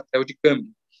no cartel de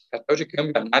câmbio. O cartel de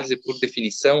câmbio, a análise por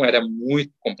definição, era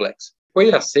muito complexa.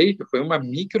 Foi aceito, foi uma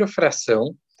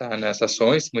microfração, tá, nas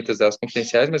ações, muitas delas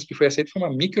confidenciais, mas o que foi aceito foi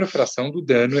uma microfração do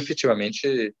dano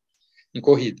efetivamente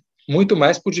incorrido. Muito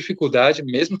mais por dificuldade,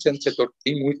 mesmo sendo um setor que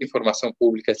tem muita informação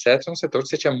pública, etc., é um setor que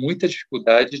você tinha muita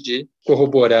dificuldade de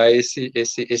corroborar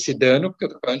esse dano, porque eu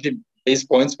estou falando de base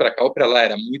points para cá ou para lá,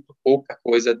 era muito pouca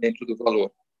coisa dentro do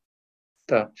valor.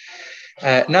 Tá.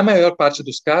 Na maior parte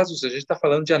dos casos, a gente está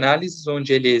falando de análises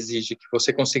onde ele exige que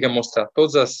você consiga mostrar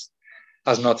todas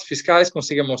as notas fiscais,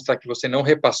 consiga mostrar que você não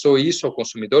repassou isso ao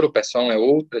consumidor, o PESOL é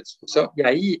outra discussão, e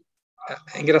aí,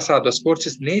 é engraçado, as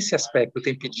cortes, nesse aspecto,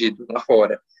 têm pedido lá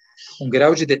fora um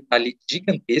grau de detalhe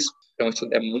gigantesco, então isso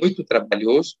é muito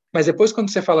trabalhoso, mas depois quando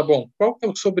você fala, bom, qual é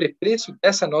o sobrepreço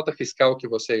dessa nota fiscal que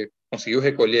você conseguiu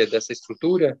recolher dessa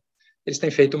estrutura, eles têm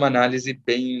feito uma análise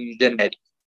bem genérica,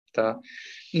 tá?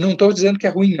 Não estou dizendo que é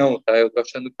ruim, não, tá? Eu estou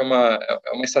achando que é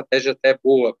uma estratégia até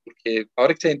boa, porque a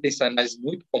hora que você tem essa análise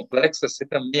muito complexa, você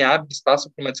também abre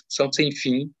espaço para uma discussão sem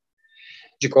fim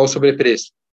de qual o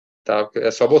sobrepreço. Tá? É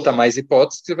só botar mais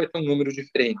hipóteses que você vai ter um número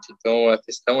diferente. Então, a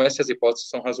questão é se as hipóteses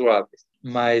são razoáveis.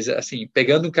 Mas, assim,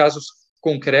 pegando casos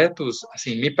concretos,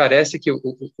 assim, me parece que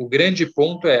o grande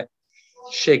ponto é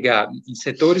chegar em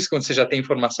setores quando você já tem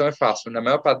informação é fácil. Na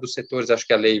maior parte dos setores, acho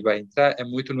que a lei vai entrar, é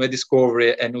muito no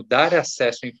e-discovery, é no dar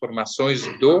acesso a informações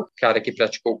do cara que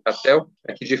praticou o cartel,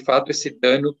 para que, de fato, esse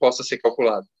dano possa ser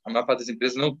calculado. A maior parte das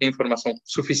empresas não tem informação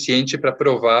suficiente para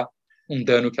provar um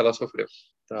dano que ela sofreu.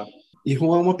 Tá? E,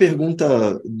 Juan, uma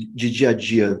pergunta de dia a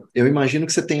dia. Eu imagino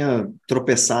que você tenha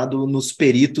tropeçado nos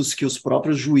peritos que os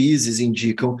próprios juízes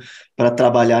indicam para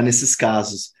trabalhar nesses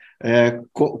casos.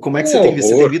 Como é que você tem visto?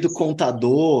 Você tem visto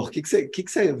contador? O que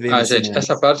você vê nesse gente,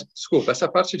 essa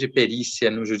parte de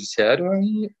perícia no judiciário é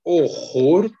um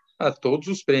horror a todos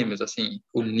os prêmios. Assim,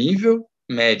 o nível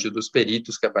médio dos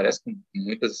peritos que aparecem com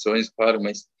muitas ações, claro,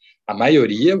 mas a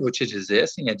maioria, vou te dizer,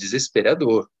 assim, é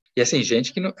desesperador. E, assim,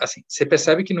 gente que não... Assim, você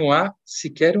percebe que não há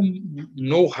sequer um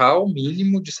know-how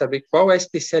mínimo de saber qual é a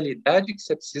especialidade que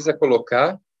você precisa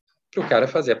colocar para o cara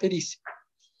fazer a perícia.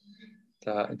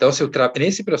 Tá? Então,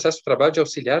 nesse processo, o trabalho de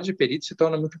auxiliar de perito se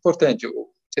torna muito importante.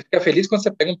 Você fica feliz quando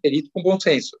você pega um perito com bom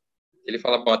senso. Ele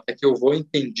fala, bom, até que eu vou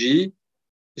entendi,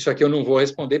 isso aqui eu não vou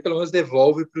responder, pelo menos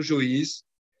devolve para o juiz.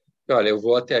 Olha, eu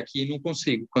vou até aqui e não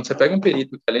consigo. Quando você pega um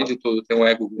perito que, além de tudo, tem um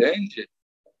ego grande...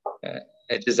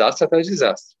 É desastre atrás de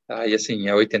desastre. Tá? E, assim,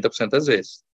 é 80% das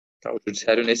vezes. Tá? O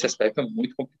judiciário, nesse aspecto, é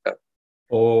muito complicado.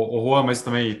 O Juan, mas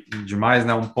também demais,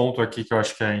 né? Um ponto aqui que eu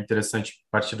acho que é interessante,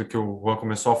 a partir do que o Juan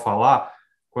começou a falar,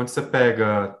 quando você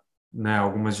pega, né,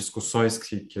 algumas discussões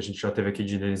que a gente já teve aqui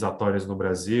de indenizatórias no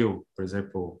Brasil, por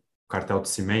exemplo, o cartel de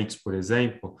cimentos, por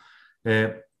exemplo,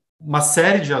 uma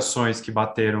série de ações que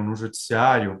bateram no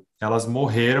judiciário, elas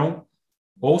morreram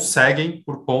ou seguem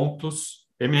por pontos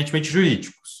eminentemente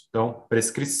jurídicos. Então,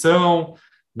 prescrição,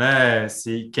 né,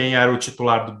 se quem era o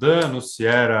titular do dano, se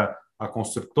era a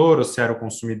construtora ou se era o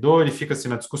consumidor, e fica assim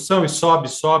na discussão, e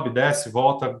sobe, desce,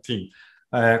 volta, enfim.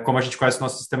 como a gente conhece o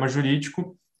nosso sistema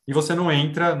jurídico, e você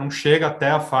não chega até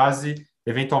a fase,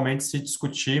 eventualmente, se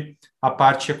discutir a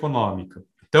parte econômica.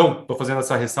 Então, estou fazendo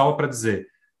essa ressalva para dizer,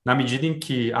 na medida em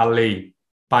que a lei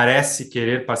parece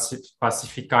querer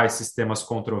pacificar esses temas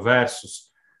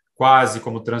controversos, quase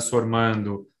como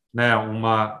transformando, né,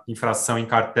 uma infração em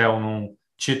cartel num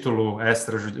título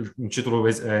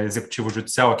executivo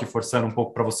judicial, aqui forçando um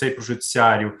pouco para você ir para o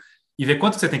judiciário e ver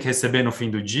quanto que você tem que receber no fim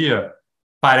do dia,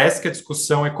 parece que a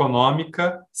discussão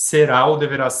econômica será ou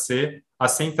deverá ser a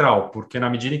central, porque na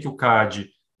medida em que o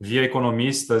CAD, via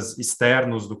economistas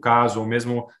externos do caso, ou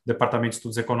mesmo Departamento de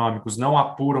Estudos Econômicos, não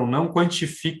apuram, não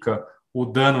quantifica o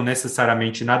dano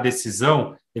necessariamente na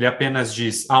decisão, ele apenas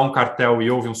diz, há um cartel e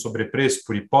houve um sobrepreço,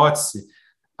 por hipótese,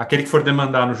 aquele que for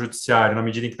demandar no judiciário, na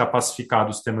medida em que está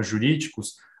pacificado os temas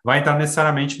jurídicos, vai entrar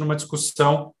necessariamente numa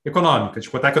discussão econômica, de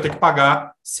quanto é que eu tenho que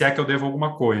pagar, se é que eu devo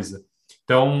alguma coisa.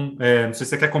 Então, não sei se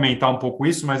você quer comentar um pouco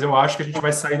isso, mas eu acho que a gente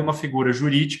vai sair de uma figura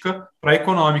jurídica para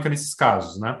econômica nesses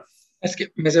casos, né?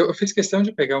 Mas eu fiz questão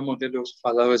de pegar o modelo,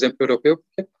 falar o exemplo europeu,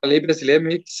 porque a lei brasileira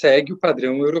meio que segue o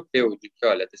padrão europeu, de que,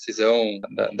 olha, a decisão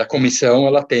da comissão,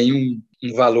 ela tem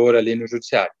um valor ali no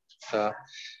judiciário, tá?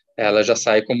 Ela já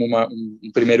sai como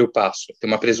um primeiro passo, tem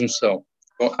uma presunção.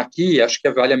 Bom, aqui, acho que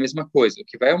vale a mesma coisa. O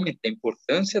que vai aumentar a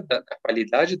importância da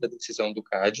qualidade da decisão do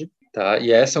CAD, tá?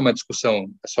 E essa é uma discussão,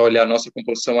 é só olhar a nossa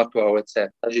composição atual,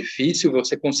 etc. Tá difícil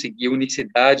você conseguir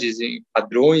unicidades e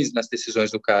padrões nas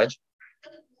decisões do CAD,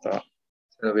 tá?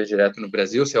 Você não vê direto no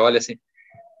Brasil, você olha assim,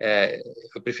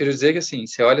 eu prefiro dizer que assim,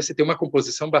 você olha, você tem uma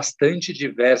composição bastante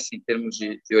diversa em termos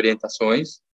de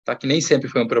orientações, tá? Que nem sempre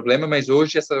foi um problema, mas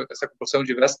hoje essa composição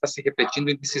diversa está se repetindo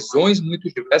em decisões muito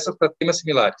diversas para temas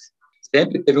similares.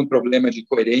 Sempre teve um problema de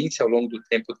coerência ao longo do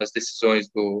tempo das decisões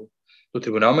do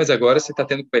tribunal, mas agora você está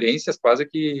tendo coerências quase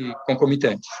que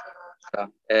concomitantes. Tá?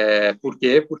 Por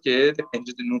quê? Porque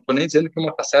depende não estou nem dizendo que uma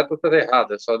está certa ou outra está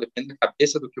errada, só depende da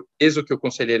cabeça do que o peso que o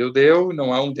conselheiro deu,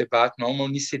 não há um debate, não há uma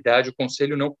unicidade,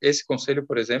 esse conselho,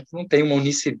 por exemplo, não tem uma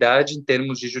unicidade em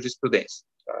termos de jurisprudência.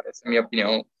 Tá? Essa é a minha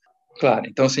opinião. Claro,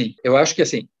 então, assim, eu acho que,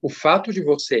 assim, o fato de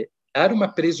você dar uma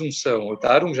presunção, ou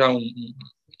dar um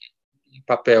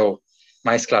papel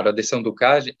mais claro, a decisão do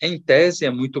CAD, em tese, é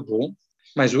muito bom,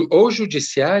 mas o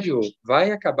judiciário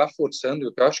vai acabar forçando,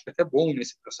 o que eu acho que é até bom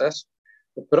nesse processo,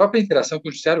 a própria interação com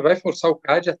o judiciário vai forçar o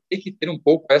CAD a ter que ter um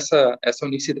pouco essa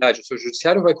unicidade. O seu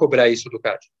judiciário vai cobrar isso do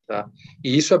CAD, tá?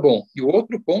 E isso é bom. E o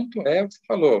outro ponto é o que você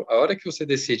falou, a hora que você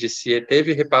decide se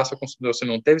teve repasse ao consumidor, se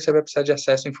não teve, você vai precisar de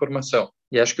acesso à informação.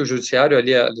 E acho que o judiciário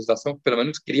ali, a legislação, pelo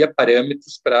menos, cria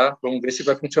parâmetros para, vamos ver se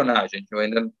vai funcionar, gente. Eu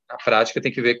ainda, na prática,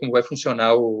 tem que ver como vai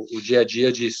funcionar o dia a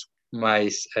dia disso.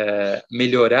 Mas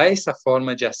melhorar essa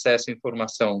forma de acesso à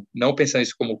informação, não pensando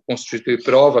isso como constituir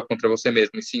prova contra você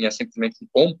mesmo, e sim é simplesmente um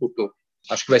cômputo,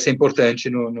 acho que vai ser importante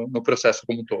no processo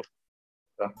como um todo.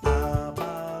 Tá?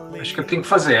 Acho que eu tenho que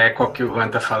fazer eco ao que o Juan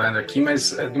está falando aqui,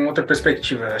 mas de uma outra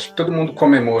perspectiva. Acho que todo mundo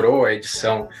comemorou a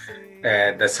edição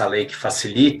dessa lei que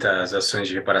facilita as ações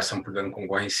de reparação por dano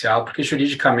concorrencial, porque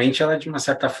juridicamente ela, de uma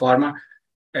certa forma,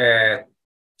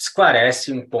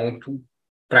 esclarece um ponto,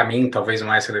 para mim, talvez o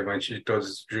mais relevante de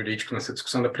todos, jurídico, nessa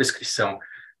discussão da prescrição.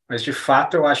 Mas, de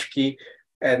fato, eu acho que,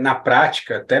 na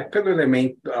prática, até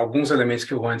alguns elementos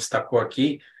que o Juan destacou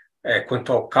aqui,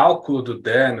 quanto ao cálculo do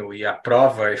dano e a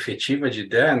prova efetiva de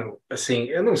dano, assim,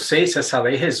 eu não sei se essa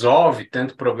lei resolve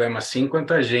tanto problema assim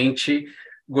quanto a gente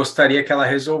gostaria que ela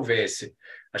resolvesse.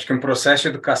 Acho que um processo de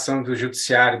educação do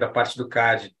judiciário, da parte do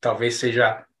CAD, talvez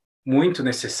seja muito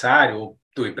necessário, ou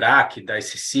do IBRAC, da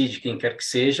ICC, de quem quer que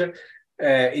seja,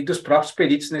 e dos próprios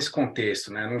peritos nesse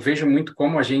contexto, né? Não vejo muito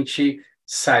como a gente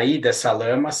sair dessa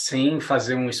lama sem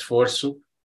fazer um esforço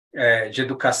de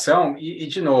educação e,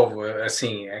 de novo,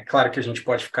 assim, é claro que a gente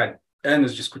pode ficar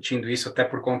anos discutindo isso, até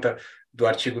por conta do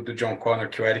artigo do John Connor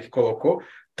que o Eric colocou.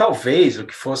 Talvez o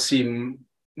que fosse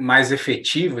mais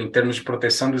efetivo em termos de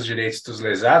proteção dos direitos dos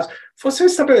lesados fosse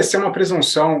estabelecer uma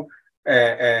presunção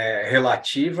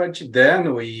relativa de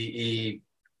dano e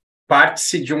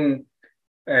parte-se de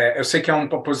eu sei que é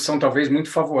uma posição talvez muito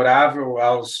favorável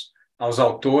aos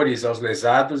autores, aos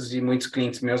lesados, e muitos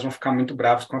clientes meus vão ficar muito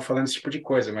bravos quando falando esse tipo de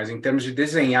coisa, mas em termos de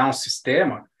desenhar um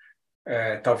sistema,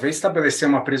 talvez estabelecer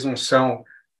uma presunção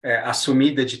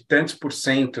assumida de tantos por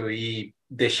cento e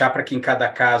deixar para que em cada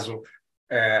caso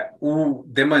o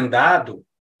demandado,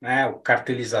 né, o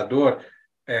cartelizador,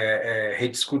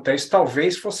 rediscuta isso,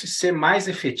 talvez fosse ser mais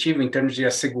efetivo em termos de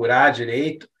assegurar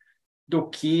direito do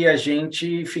que a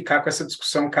gente ficar com essa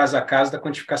discussão caso a caso da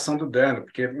quantificação do dano,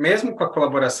 porque mesmo com a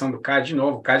colaboração do CAD, de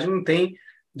novo, o CAD não tem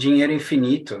dinheiro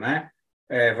infinito, né?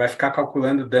 vai ficar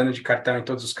calculando dano de cartel em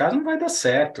todos os casos, não vai dar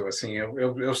certo. Assim,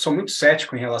 eu sou muito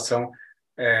cético em relação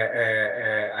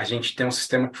a gente ter um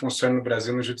sistema que funcione no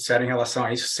Brasil, no judiciário, em relação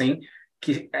a isso, sem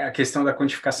que a questão da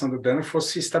quantificação do dano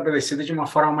fosse estabelecida de uma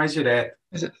forma mais direta.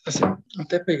 Mas, assim,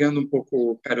 até pegando um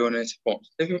pouco carona nesse ponto,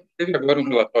 teve agora um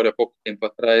relatório há pouco tempo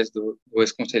atrás do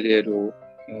ex-conselheiro...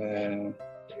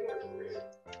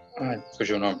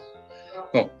 fugiu o nome.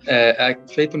 Bom,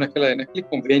 feito naquele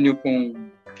convênio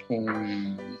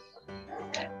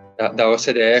da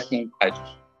OCDE com o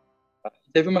CAD.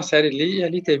 Teve uma série ali, e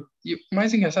ali teve... E o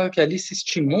mais engraçado é que ali se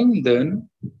estimou um dano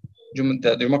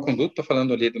de uma conduta, estou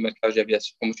falando ali do mercado de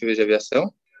aviação, combustíveis de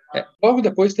aviação. Logo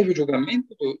depois teve o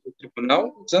julgamento do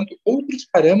tribunal usando outros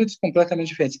parâmetros completamente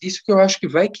diferentes. Isso que eu acho que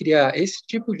vai criar esse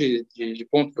tipo de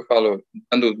ponto que eu falo,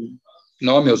 dando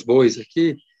nome aos bois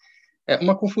aqui,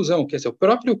 uma confusão, quer dizer, o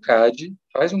próprio CAD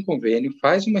faz um convênio,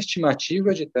 faz uma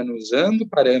estimativa de dano usando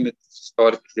parâmetros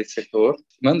históricos desse setor,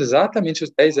 manda exatamente os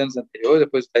 10 anos anteriores,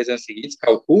 depois os 10 anos seguintes,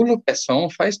 calcula o PESOM,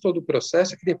 faz todo o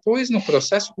processo, que depois, no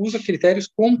processo, usa critérios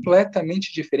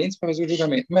completamente diferentes para fazer o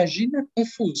julgamento. Imagina a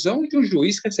confusão de um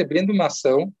juiz recebendo uma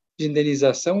ação de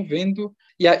indenização, vendo...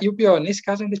 E o pior, nesse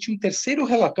caso, ainda tinha um terceiro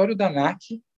relatório da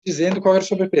ANAC dizendo qual era o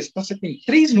sobrepreço. Então, você tem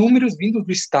 3 números vindos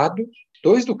do Estado,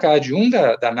 2 do CAD, 1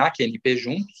 da ANAC e ANP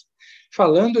juntos,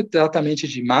 falando exatamente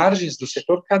de margens do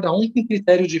setor, cada um com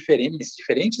critérios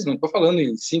diferentes, não estou falando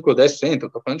em 5 ou 10%,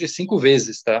 estou falando de 5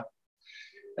 vezes, tá?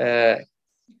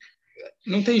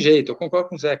 Não tem jeito, eu concordo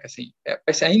com o Zeca, assim,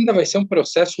 ainda vai ser um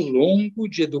processo longo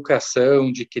de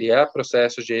educação, de criar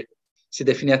processos, de se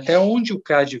definir até onde o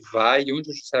CAD vai, onde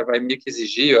o judiciário vai meio que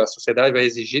exigir, a sociedade vai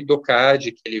exigir do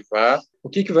CAD que ele vá, o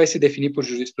que vai se definir por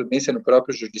jurisprudência no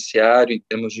próprio judiciário, em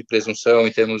termos de presunção,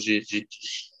 em termos de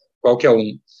qual que é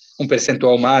um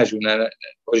percentual mágico, né?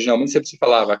 Originalmente sempre se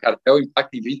falava, cartel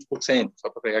impacta em 20%, só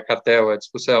para pegar cartel, a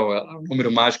discussão, é o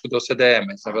número mágico do OCDE,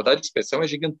 mas na verdade a expressão é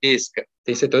gigantesca.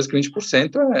 Tem setores que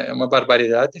 20% é uma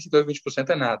barbaridade, tem setores que 20%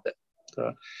 é nada.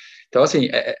 Tá? Então, assim,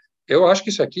 eu acho que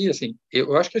isso aqui, assim,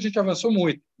 eu acho que a gente avançou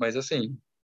muito, mas, assim,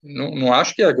 não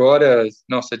acho que agora,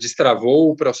 nossa,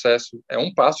 destravou o processo, é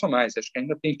um passo a mais, acho que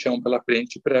ainda tem chão pela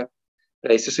frente para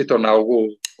isso se tornar algo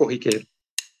corriqueiro.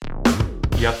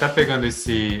 E até pegando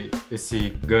esse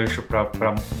gancho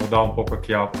para mudar um pouco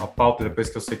aqui a pauta, depois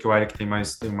que eu sei que o Eric tem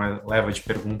uma leva de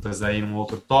perguntas aí num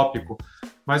outro tópico,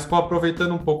 mas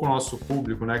aproveitando um pouco o nosso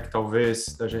público, né, que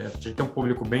talvez a gente tem um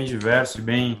público bem diverso e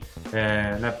bem,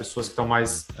 né, pessoas que estão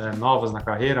mais novas na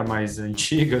carreira, mais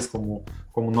antigas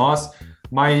como nós,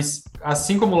 mas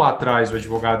assim como lá atrás o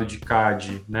advogado de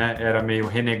CAD, né, era meio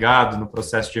renegado no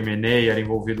processo de M&A, era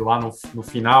envolvido lá no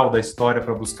final da história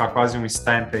para buscar quase um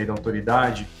stamp aí da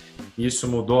autoridade, e isso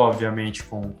mudou, obviamente,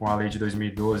 com a lei de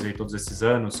 2012 e todos esses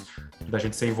anos, da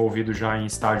gente ser envolvido já em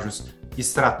estágios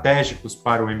estratégicos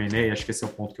para o M&A, acho que esse é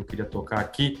o ponto que eu queria tocar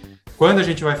aqui. Quando a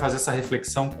gente vai fazer essa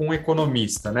reflexão com um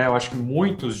economista, né? Eu acho que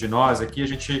muitos de nós aqui, a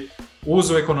gente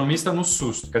usa o economista no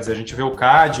susto, quer dizer, a gente vê o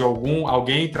CAD,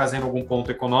 alguém trazendo algum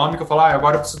ponto econômico, fala,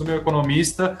 agora eu preciso do meu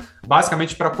economista,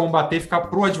 basicamente para combater e ficar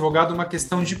para o advogado uma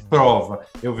questão de prova.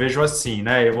 Eu vejo assim,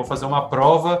 né? Eu vou fazer uma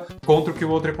prova contra o que o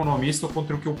outro economista ou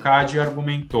contra o que o CAD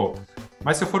argumentou.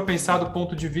 Mas se eu for pensar do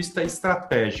ponto de vista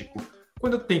estratégico,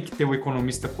 quando eu tenho que ter o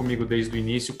economista comigo desde o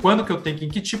início? Em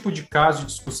que tipo de caso de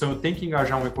discussão eu tenho que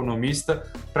engajar um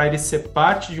economista para ele ser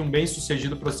parte de um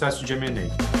bem-sucedido processo de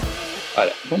M&A?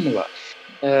 Olha, vamos lá.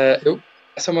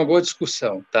 Essa é uma boa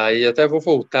discussão, tá? E até vou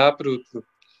voltar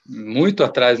muito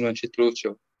atrás no antitrust,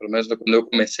 pelo menos quando eu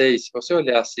comecei. Se você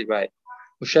olhasse,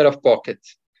 o share of pocket,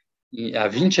 há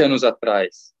 20 anos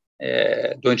atrás,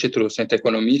 do antitrust entre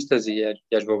economistas e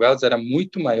advogados, era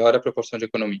muito maior a proporção de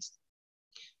economistas.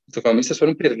 Os economistas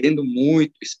foram perdendo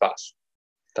muito espaço,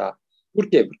 tá? Por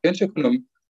quê? Porque antes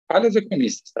vários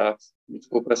economistas, tá?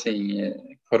 Desculpa, assim,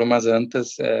 foram umas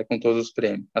antas com todos os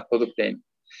prêmios, a todo o prêmio.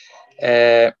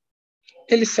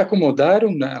 Eles se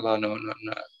acomodaram lá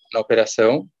na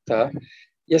operação, tá?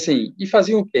 E assim,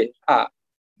 faziam o quê?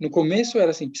 No começo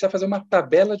era assim, precisa fazer uma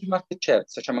tabela de market share,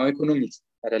 precisa chamar um economista.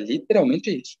 Era literalmente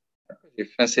isso.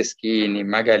 Franceschini,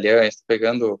 Magalhães,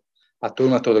 pegando a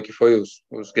turma toda que foi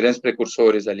os grandes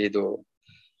precursores ali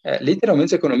literalmente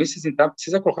os economistas entraram,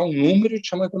 precisa colocar um número e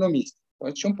chama economista. Então,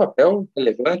 eles tinham um papel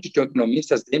relevante, tinham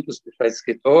economistas dentro dos principais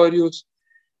escritórios,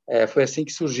 foi assim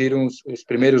que surgiram os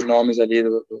primeiros nomes ali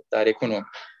da área econômica.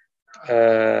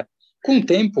 Com o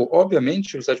tempo,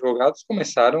 obviamente, os advogados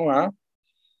começaram a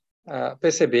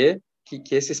perceber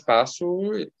que esse espaço,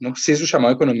 não preciso chamar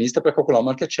um economista para calcular o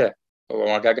market share, ou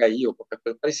um HHI, ou qualquer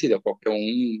coisa parecida, qualquer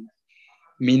um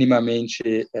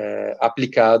minimamente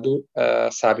aplicado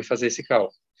sabe fazer esse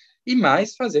cálculo. e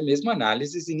mais fazer mesmo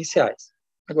análises iniciais.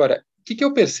 Agora, o que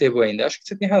eu percebo ainda? Acho que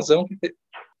você tem razão que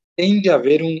tende a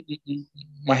haver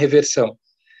uma reversão,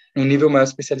 um nível maior de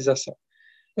especialização.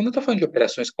 Quando eu estou falando de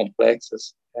operações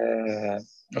complexas,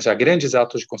 ou seja, grandes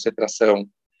atos de concentração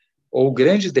ou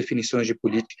grandes definições de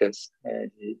políticas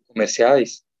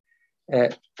comerciais,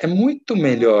 é muito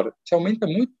melhor, você aumenta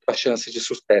muito a chance de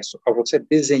sucesso ao você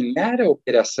desenhar a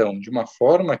operação de uma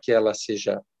forma que ela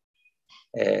seja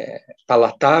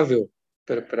palatável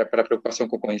para a preocupação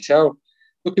concorrencial,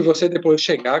 do que você depois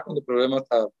chegar, quando o problema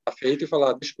está feito, e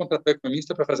falar, deixa eu contratar o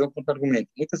economista para fazer um contra-argumento.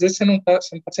 Muitas vezes você não está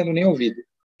sendo nem ouvido,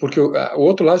 porque o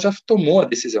outro lado já tomou a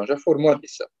decisão, já formou a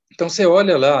decisão. Então, você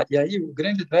olha lá, e aí o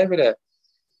grande driver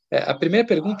a primeira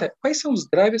pergunta é, quais são os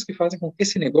drivers que fazem com que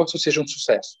esse negócio seja um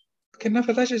sucesso? Porque, na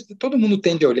verdade, todo mundo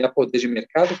tende a olhar poder de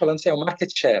mercado falando assim, o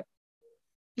market share.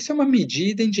 Isso é uma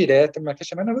medida indireta, market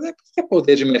share, mas, na verdade, o que é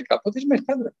poder de mercado? Poder de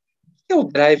mercado é o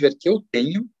driver que eu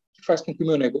tenho que faz com que o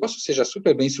meu negócio seja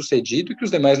super bem sucedido e que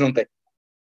os demais não têm.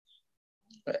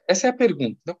 Essa é a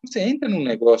pergunta. Então, quando você entra num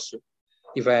negócio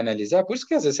e vai analisar, por isso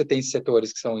que às vezes você tem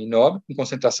setores que são enormes, com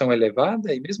concentração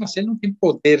elevada, e mesmo assim ele não tem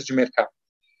poder de mercado.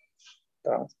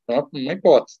 Tá? Uma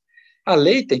hipótese. A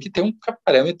lei tem que ter um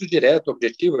parâmetro direto,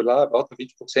 objetivo, lá, volta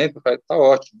 20%, está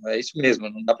ótimo, é isso mesmo,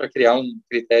 não dá para criar um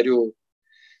critério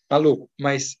maluco.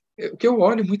 Mas o que eu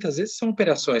olho muitas vezes são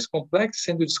operações complexas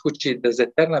sendo discutidas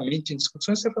eternamente em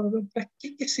discussões, você fala, para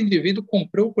que esse indivíduo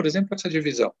comprou, por exemplo, essa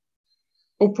divisão?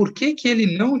 Ou por que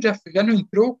ele já não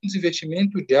entrou com os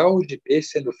investimentos de A ou de B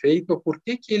sendo feito, ou por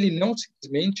que ele não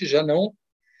simplesmente já não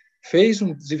fez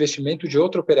um desinvestimento de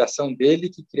outra operação dele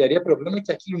que criaria problema,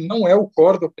 que aquilo não é o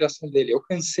core da operação dele. Eu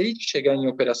cansei de chegar em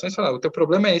operações e falar, o teu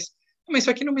problema é esse. Mas isso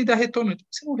aqui não me dá retorno. Então,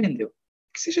 você não vendeu.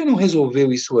 Por que você já não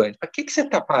resolveu isso antes? Para que você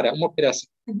está parando uma operação?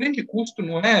 O grande custo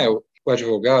não é o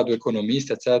advogado, o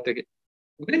economista, etc.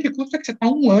 O grande custo é que você está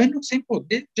 1 ano sem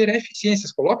poder gerar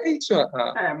eficiências. Coloca isso.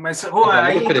 Mas, Juan,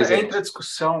 aí entra a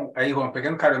discussão, aí, Juan,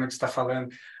 pegando carona que você está falando,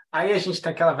 aí a gente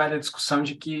tem aquela velha discussão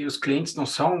de que os clientes não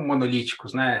são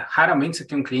monolíticos, né? Raramente você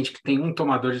tem um cliente que tem um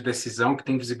tomador de decisão, que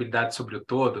tem visibilidade sobre o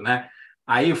todo, né?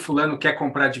 Aí o fulano quer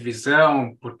comprar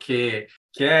divisão porque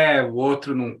quer, o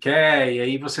outro não quer, e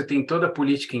aí você tem toda a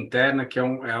política interna que é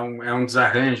um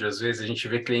desarranjo. Às vezes a gente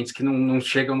vê clientes que não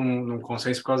chegam num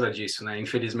consenso por causa disso, né?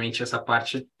 Infelizmente essa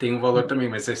parte tem um valor também,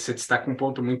 mas você destaca um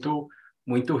ponto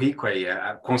muito rico aí.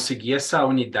 Conseguir essa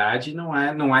unidade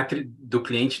do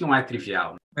cliente não é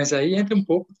trivial. Mas aí entra um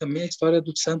pouco também a história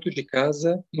do santo de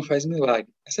casa não faz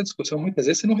milagre. Essa discussão, muitas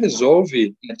vezes, você não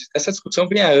resolve. Essa discussão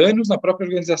vem há anos na própria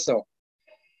organização.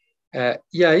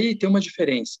 E aí tem uma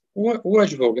diferença. O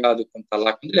advogado, quando está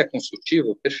lá, quando ele é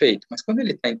consultivo, perfeito. Mas quando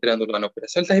ele está entrando lá na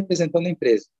operação, ele está representando a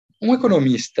empresa. Um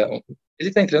economista, ele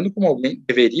está entrando como alguém,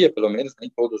 deveria, pelo menos,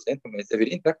 nem todos entram, mas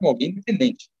deveria entrar como alguém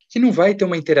independente, que não vai ter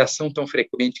uma interação tão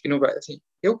frequente, que não vai, assim,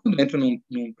 eu quando entro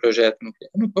num projeto, eu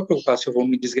não estou preocupado se eu vou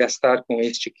me desgastar com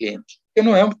este cliente. Eu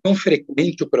não é tão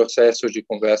frequente o processo de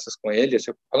conversas com ele, se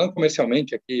eu falando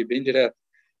comercialmente aqui, bem direto,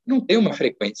 não tem uma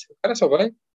frequência.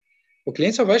 O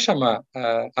cliente só vai chamar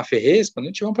a Ferrez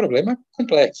quando tiver um problema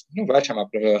complexo, não vai chamar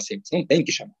problema simples, não tem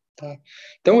que chamar. Tá?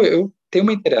 Então, eu tenho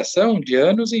uma interação de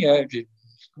anos em anos,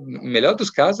 no melhor dos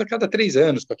casos, a cada 3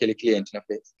 anos com aquele cliente na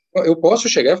Ferrez. Eu posso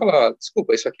chegar e falar,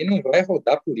 desculpa, isso aqui não vai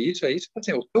rodar por isso, é isso,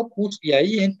 assim, o teu custo. E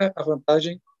aí entra a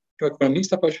vantagem que o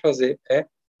economista pode fazer,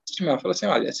 estimar, falar assim,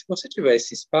 olha, se você tiver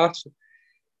esse espaço,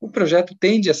 o projeto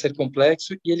tende a ser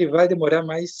complexo e ele vai demorar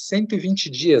mais 120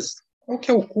 dias. Qual que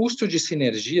é o custo de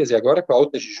sinergias, e agora com a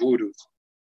alta de juros,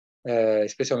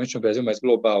 especialmente no Brasil, mas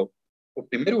global, o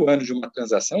primeiro ano de uma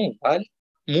transação vale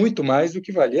muito mais do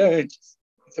que valia antes.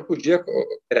 Você podia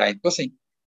operar. Então, assim,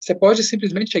 você pode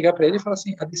simplesmente chegar para ele e falar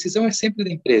assim, a decisão é sempre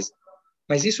da empresa,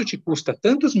 mas isso te custa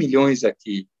tantos milhões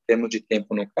aqui em termos de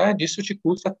tempo no CAD, isso te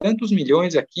custa tantos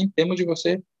milhões aqui em termos de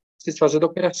você fazer da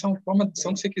operação, toma a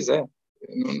decisão que você quiser.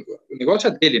 O negócio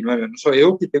é dele, não sou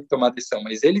eu que tenho que tomar a decisão,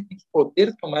 mas ele tem que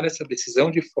poder tomar essa decisão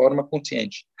de forma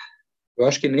consciente. Eu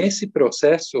acho que nesse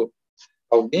processo,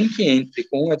 alguém que entre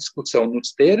com a discussão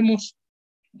nos termos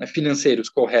financeiros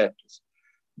corretos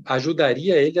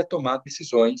ajudaria ele a tomar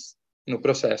decisões no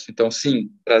processo. Então, sim,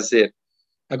 trazer.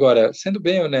 Agora, sendo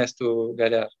bem honesto,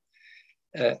 galera,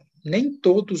 nem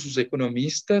todos os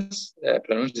economistas,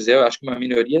 para não dizer, eu acho que uma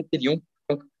minoria, teriam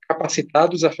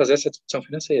capacitados a fazer essa discussão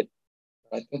financeira.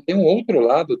 Então, tem um outro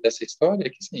lado dessa história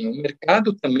que, sim, o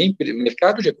mercado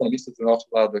de economistas do nosso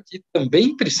lado aqui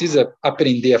também precisa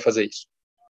aprender a fazer isso.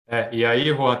 E aí,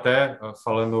 Juan, até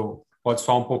falando, pode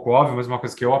soar um pouco óbvio, mas uma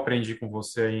coisa que eu aprendi com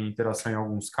você em interação em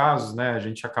alguns casos, né? A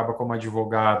gente acaba como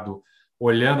advogado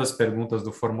olhando as perguntas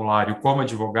do formulário como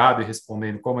advogado e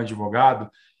respondendo como advogado,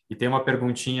 e tem uma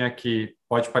perguntinha que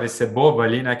pode parecer boba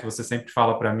ali, né, que você sempre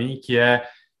fala para mim, que é,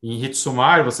 em rito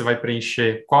sumário, você vai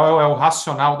preencher qual é o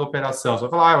racional da operação. Você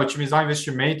vai falar, otimizar o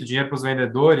investimento, dinheiro para os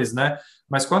vendedores, né?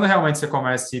 Mas quando realmente você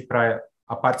começa a ir para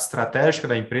a parte estratégica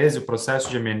da empresa, o processo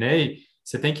de M&A,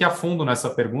 você tem que ir a fundo nessa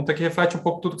pergunta que reflete um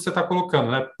pouco tudo que você está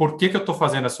colocando, né? Por que eu estou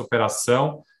fazendo essa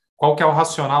operação? Qual que é o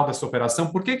racional dessa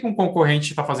operação? Por que um concorrente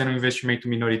está fazendo um investimento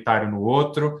minoritário no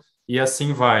outro? E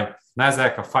assim vai. Né,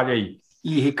 Zeca? Fale aí.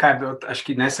 E, Ricardo, eu acho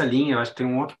que nessa linha, eu acho que tem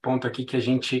um outro ponto aqui que a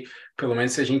gente, pelo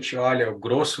menos se a gente olha o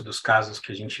grosso dos casos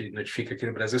que a gente notifica aqui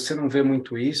no Brasil, você não vê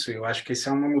muito isso. Eu acho que isso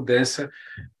é uma mudança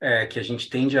que a gente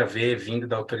tende a ver vindo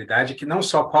da autoridade, que não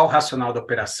só qual o racional da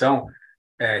operação,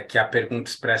 que é a pergunta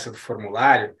expressa do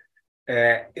formulário,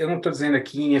 eu não estou dizendo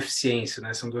aqui em eficiência,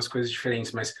 né? São duas coisas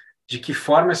diferentes, mas de que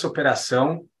forma essa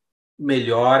operação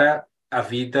melhora a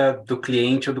vida do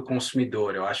cliente ou do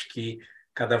consumidor. Eu acho que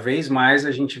cada vez mais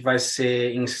a gente vai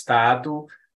ser instado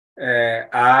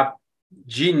a,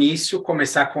 de início,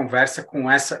 começar a conversa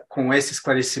com esse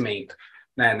esclarecimento,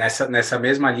 né? Nessa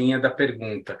mesma linha da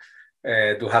pergunta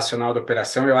do racional da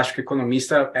operação. Eu acho que o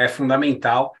economista é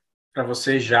fundamental para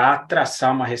você já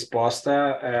traçar uma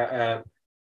resposta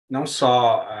não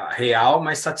só real,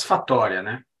 mas satisfatória,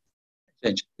 né?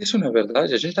 Gente, isso, na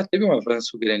verdade, a gente já teve um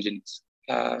avanço grande nisso.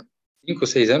 Há 5 ou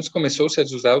 6 anos começou-se a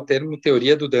usar o termo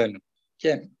teoria do dano,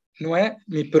 que não é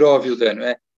me prove o dano,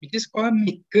 me diz qual é a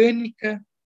mecânica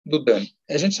do dano.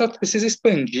 A gente só precisa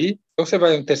expandir. Então, você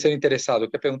vai um terceiro interessado,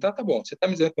 quer perguntar, tá bom, você está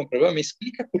me dizendo que é um problema, me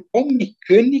explica por qual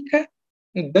mecânica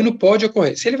um dano pode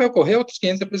ocorrer. Se ele vai ocorrer, outros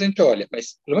 500 apresentam, olha,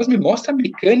 mas pelo menos me mostra a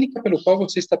mecânica pelo qual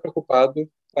você está preocupado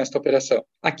com esta operação.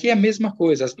 Aqui é a mesma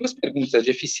coisa, as duas perguntas de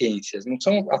eficiências, não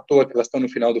são à toa que elas estão no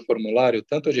final do formulário,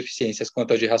 tanto a de eficiências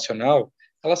quanto a de racional,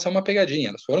 elas são uma pegadinha,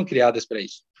 elas foram criadas para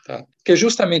isso. Tá? Porque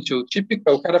justamente o típico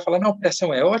é o cara falar, não, a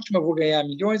operação é ótima, eu vou ganhar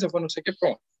milhões, eu vou não sei o que,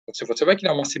 pronto. Se você vai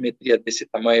criar uma simetria desse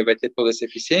tamanho e vai ter toda essa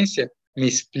eficiência, me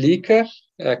explica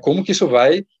como que isso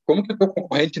vai, como que o teu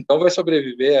concorrente então vai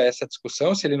sobreviver a essa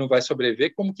discussão, se ele não vai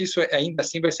sobreviver, como que isso ainda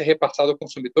assim vai ser repassado ao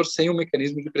consumidor sem um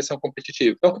mecanismo de pressão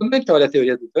competitiva. Então, quando a gente olha a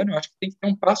teoria do dano, eu acho que tem que ter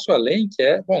um passo além, que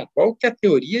é, bom, qual que é a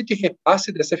teoria de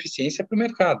repasse dessa eficiência para o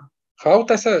mercado?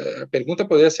 Falta essa pergunta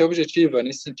poder ser objetiva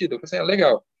nesse sentido. Eu falei assim,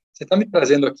 legal, você está me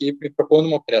trazendo aqui, me propondo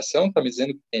uma operação, está me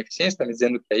dizendo que tem eficiência, está me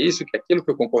dizendo que é isso, que é aquilo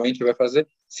que o concorrente vai fazer.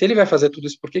 Se ele vai fazer tudo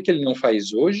isso, por que ele não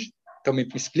faz hoje? Então, me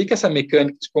explica essa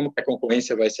mecânica de como que a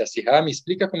concorrência vai se acirrar, me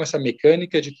explica como essa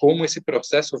mecânica de como esse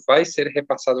processo vai ser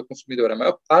repassado ao consumidor. A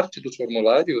maior parte dos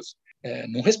formulários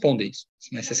não responde isso.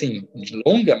 Mas, assim, de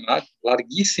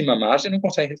larguíssima margem, não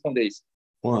consegue responder isso.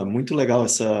 Bom, muito legal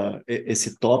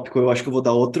esse tópico. Eu acho que eu vou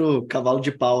dar outro cavalo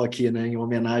de pau aqui, né? Em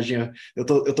homenagem a... Eu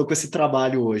tô com esse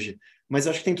trabalho hoje. Mas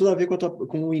acho que tem tudo a ver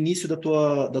com o início da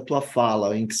tua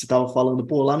fala, em que você estava falando,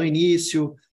 lá no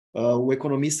início, o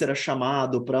economista era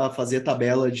chamado para fazer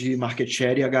tabela de market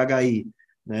share e HHI,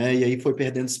 né? E aí foi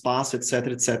perdendo espaço, etc,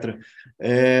 etc.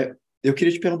 Eu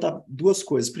queria te perguntar duas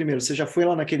coisas. Primeiro, você já foi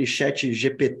lá naquele chat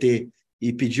GPT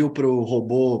e pediu para o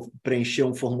robô preencher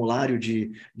um formulário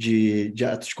de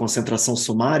ato de concentração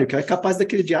sumário, que é capaz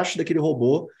daquele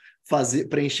robô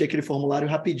preencher aquele formulário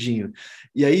rapidinho.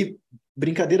 E aí,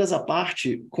 brincadeiras à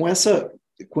parte, com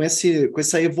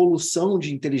essa evolução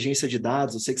de inteligência de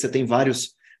dados, eu sei que você tem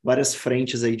várias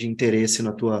frentes aí de interesse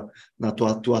na tua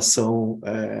atuação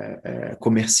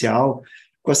comercial,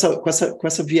 com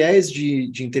essa viés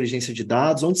de inteligência de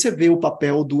dados, onde você vê o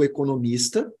papel do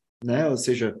economista, né? Ou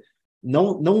seja,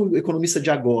 não o economista de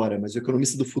agora, mas o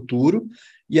economista do futuro,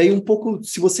 e aí um pouco,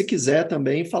 se você quiser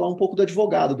também, falar um pouco do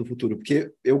advogado do futuro,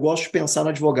 porque eu gosto de pensar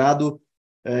no advogado,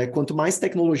 quanto mais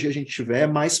tecnologia a gente tiver,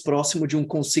 mais próximo de um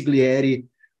consigliere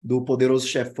do poderoso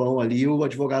chefão ali, o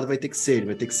advogado vai ter que ser. Ele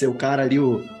vai ter que ser o cara ali,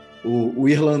 o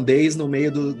irlandês no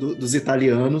meio dos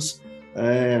italianos,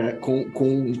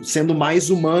 sendo mais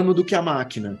humano do que a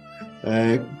máquina.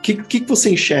 Que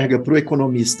você enxerga para o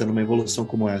economista numa evolução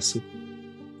como essa?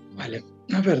 Olha,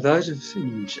 na verdade é o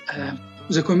seguinte,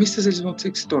 os economistas eles vão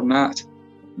ter que se tornar,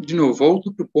 de novo,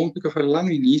 volto para o ponto que eu falei lá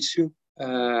no início,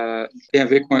 tem a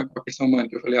ver com a questão humana,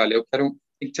 que eu falei, olha,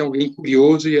 tem que ser alguém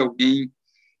curioso e alguém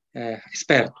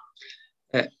esperto.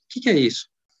 O que é isso?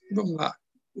 Vamos lá.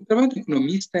 O trabalho do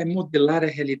economista é modelar a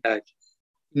realidade,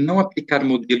 não aplicar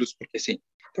modelos porque sim.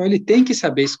 Então, ele tem que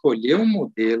saber escolher um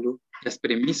modelo e as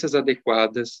premissas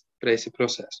adequadas para esse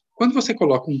processo. Quando você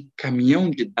coloca um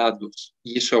caminhão de dados,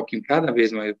 e isso é o que cada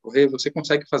vez vai ocorrer, você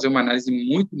consegue fazer uma análise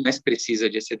muito mais precisa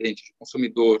de excedente de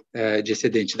consumidor, de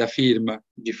excedente da firma,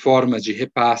 de formas de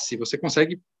repasse, você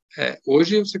consegue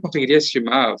Hoje você conseguiria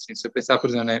estimar, assim, se você pensar, por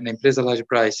exemplo, na empresa lá de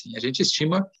pricing, a gente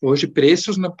estima hoje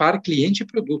preços para cliente e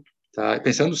produto, tá?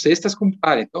 Pensando cestas como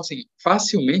para. Então, assim,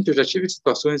 facilmente eu já tive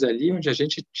situações ali onde a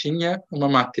gente tinha uma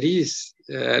matriz,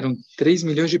 eram 3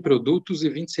 milhões de produtos e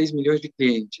 26 milhões de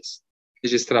clientes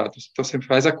registrados. Então, você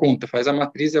faz a conta, faz a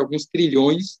matriz de alguns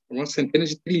trilhões, algumas centenas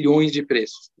de trilhões de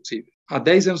preços possíveis. Há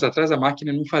 10 anos atrás, a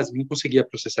máquina não conseguia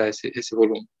processar esse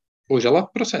volume. Hoje ela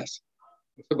processa.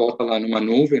 Você volta lá numa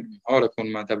nuvem, numa Oracle,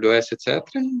 numa AWS, etc.,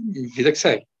 e vida que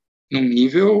segue, num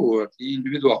nível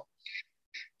individual.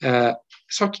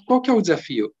 Só que qual que é o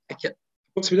desafio? É que a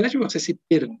possibilidade de você se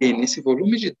perder nesse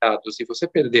volume de dados e você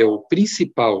perder o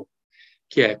principal,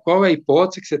 que é qual é a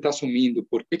hipótese que você está assumindo,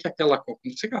 por que aquela...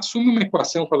 Você assume uma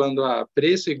equação falando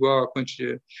preço igual a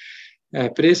quantidade...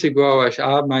 preço igual a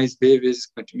A mais B vezes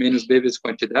menos B vezes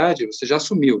quantidade, você já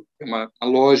assumiu. Tem uma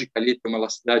lógica ali, tem uma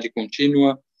elasticidade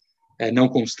contínua, não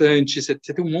constante, você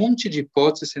tem um monte de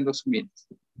hipóteses sendo assumidas.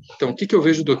 Então, o que eu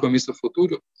vejo do economista do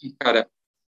futuro? Um cara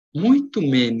muito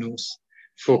menos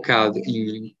focado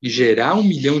em gerar 1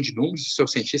 milhão de números, ser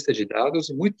cientista de dados,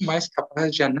 e muito mais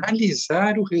capaz de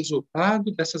analisar o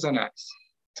resultado dessas análises.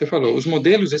 Você falou, os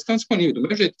modelos estão disponíveis. Do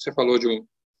mesmo jeito que você falou de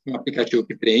um aplicativo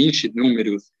que preenche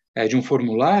números de um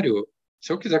formulário,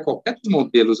 se eu quiser qualquer dos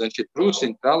modelos antitrust,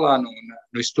 entrar lá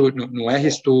no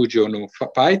RStudio ou no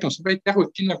Python, você vai ter a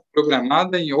rotina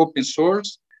programada em open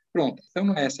source, pronto. Então,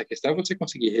 não é essa a questão, é você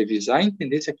conseguir revisar e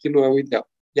entender se aquilo é o ideal.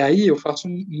 E aí eu faço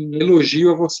um elogio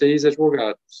a vocês,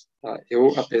 advogados. Tá?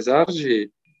 Eu, apesar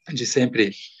de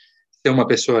sempre ser uma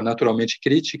pessoa naturalmente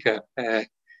crítica,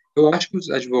 eu acho que os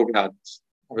advogados,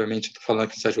 obviamente estou falando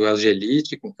aqui dos advogados de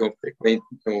elite, com que eu frequento,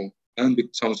 com que eu ando, que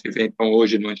são os que vêm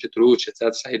hoje no antitrust,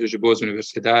 etc., saíram de boas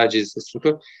universidades,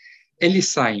 estrutura, eles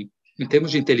saem, em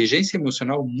termos de inteligência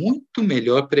emocional, muito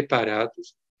melhor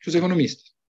preparados que os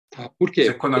economistas. Tá? Por quê? Os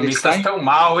economistas estão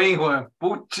mal, hein, Juan?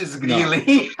 Putz, grila,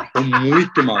 hein? Estão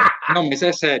muito mal. Não, mas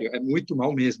é sério, é muito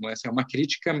mal mesmo. Essa é uma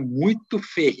crítica muito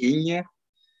ferrenha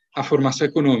à formação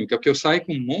econômica, porque eu saio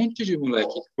com um monte de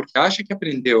moleque, porque acha que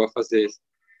aprendeu a fazer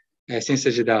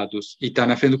ciência de dados e está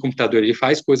na frente do computador, ele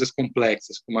faz coisas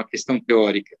complexas, como uma questão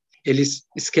teórica. Eles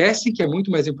esquecem que é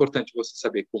muito mais importante você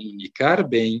saber comunicar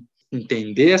bem,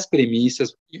 entender as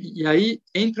premissas, e aí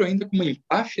entro ainda com uma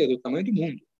empáfia do tamanho do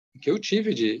mundo. Que eu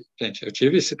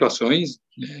tive situações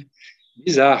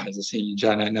bizarras, assim,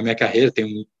 já na minha carreira,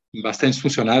 tenho bastantes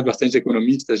funcionários, bastantes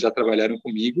economistas já trabalharam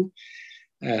comigo,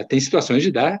 tem situações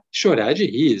de chorar de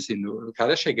rir, assim, o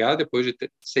cara chegar depois de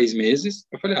 6 meses,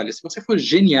 eu falei, olha, se você for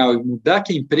genial e mudar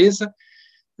aqui a empresa,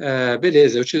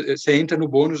 beleza, você entra no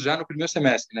bônus já no primeiro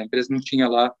semestre, né? A empresa não tinha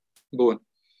lá bônus.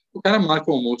 O cara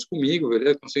marca um almoço comigo,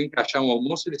 beleza? Consigo encaixar um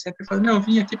almoço, ele sempre fala, não, eu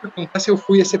vim aqui para contar se eu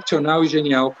fui excepcional e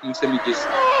genial, como você me disse.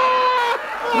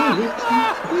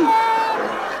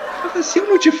 Se eu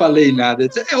não te falei nada,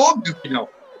 é óbvio que não.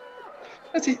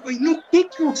 Assim, no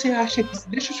que você acha que...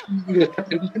 Deixa eu te inverter a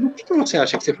pergunta. No que você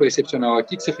acha que você foi excepcional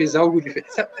aqui, que você fez algo diferente?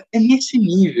 É nesse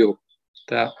nível,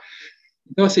 tá?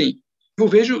 Então, assim, eu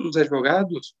vejo os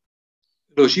advogados,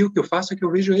 o elogio que eu faço é que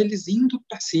eu vejo eles indo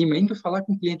para cima, indo falar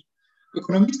com o cliente. O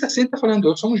economista sempre está falando,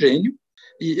 eu sou um gênio,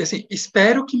 e, assim,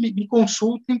 espero que me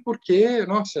consultem, porque,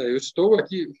 nossa, eu estou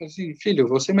aqui, eu falo assim, filho,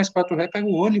 você mais R$4 pega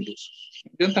o ônibus,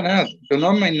 não adianta nada, meu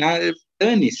nome é nada,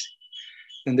 dane-se,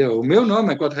 entendeu? O meu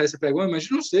nome é R$4, você pega o ônibus,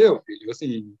 imagina o seu, filho,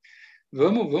 assim,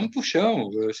 vamos pro chão,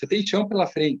 você tem chão pela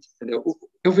frente, entendeu?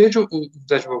 Eu vejo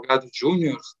os advogados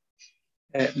júniores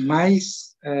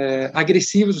mais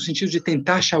agressivos no sentido de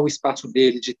tentar achar o espaço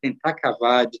dele, de tentar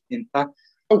cavar, de tentar...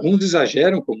 Alguns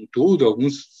exageram, como tudo,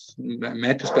 alguns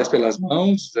metem os pés pelas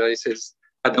mãos, aí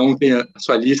cada um tem a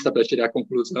sua lista para tirar a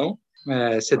conclusão,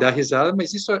 você dá risada,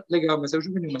 mas isso é legal, mas é o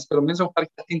juvenil, mas pelo menos é um cara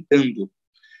que está tentando.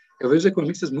 Eu vejo os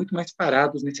economistas muito mais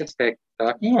parados nesse aspecto,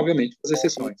 tá? Com, obviamente, as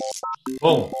exceções.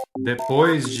 Bom,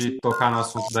 depois de tocar no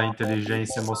assunto da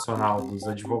inteligência emocional dos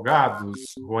advogados,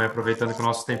 vou aproveitando que o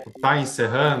nosso tempo está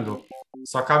encerrando,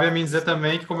 só cabe a mim dizer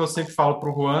também que, como eu sempre falo para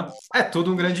o Juan, é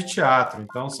tudo um grande teatro.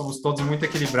 Então, somos todos muito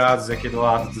equilibrados aqui do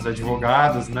lado dos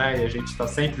advogados, né? E a gente está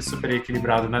sempre super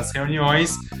equilibrado nas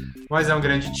reuniões, mas é um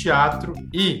grande teatro.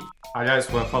 E, aliás,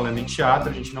 Juan, falando em teatro,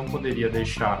 a gente não poderia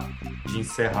deixar de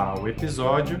encerrar o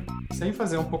episódio sem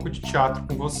fazer um pouco de teatro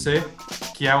com você,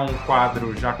 que é um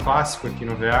quadro já clássico aqui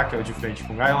no VA, que é o De Frente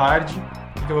com Gaillardi.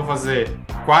 Eu vou fazer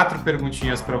 4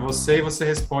 perguntinhas para você e você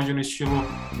responde no estilo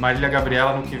Marília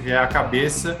Gabriela, no que vier à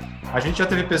cabeça. A gente já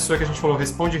teve pessoa que a gente falou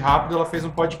responde rápido, ela fez um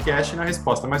podcast na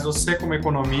resposta, mas você, como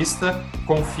economista,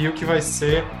 confio que vai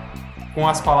ser com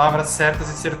as palavras certas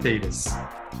e certeiras.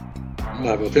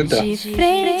 Vou tentar. De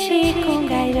frente com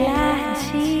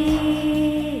Gaillardi.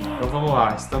 Então vamos lá.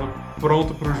 lá, estando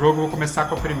pronto para o jogo, vou começar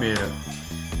com a primeira.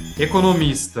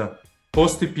 Economista,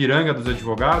 posto Ipiranga dos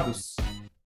advogados?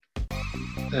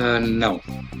 Não.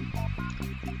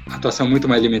 Atuação muito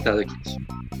mais limitada que isso.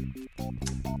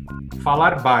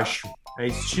 Falar baixo, é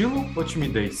estilo ou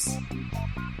timidez?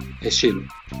 Estilo.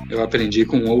 Eu aprendi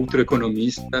com outro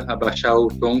economista a baixar o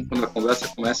tom quando a conversa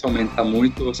começa a aumentar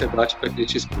muito, você bate para que ele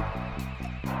te escuta.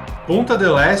 Punta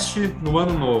del Este no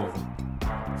Ano Novo,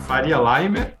 Faria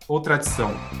Limer ou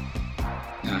tradição?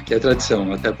 Aqui é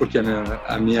tradição, até porque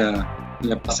a minha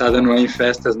passada não é em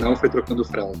festas, não, foi trocando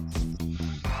fralda.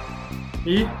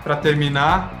 E, para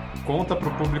terminar, conta para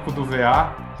o público do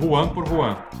VA, Juan por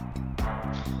Juan.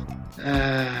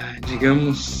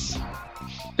 Digamos,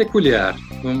 peculiar,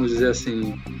 vamos dizer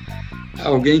assim.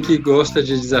 Alguém que gosta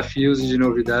de desafios e de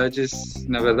novidades.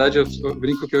 Na verdade, eu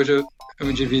brinco que hoje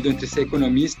eu divido entre ser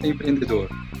economista e empreendedor.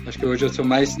 Acho que hoje eu sou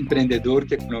mais empreendedor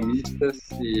que economista,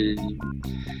 e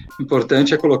o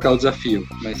importante é colocar o desafio,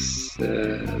 mas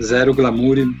zero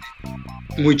glamour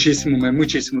e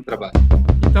muitíssimo trabalho.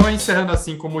 Então, encerrando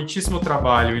assim com muitíssimo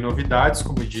trabalho e novidades,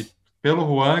 como dito pelo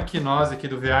Juan, que nós aqui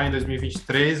do VA em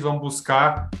 2023 vamos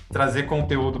buscar trazer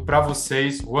conteúdo para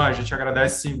vocês. Juan, a gente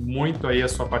agradece muito aí a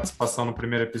sua participação no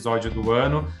primeiro episódio do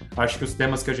ano. Acho que os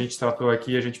temas que a gente tratou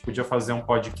aqui, a gente podia fazer um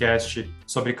podcast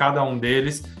sobre cada um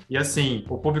deles. E assim,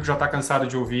 o público já está cansado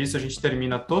de ouvir isso, a gente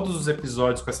termina todos os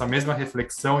episódios com essa mesma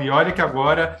reflexão. E olha que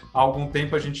agora, há algum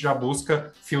tempo, a gente já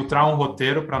busca filtrar um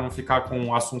roteiro para não ficar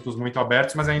com assuntos muito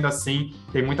abertos, mas ainda assim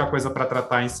tem muita coisa para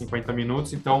tratar em 50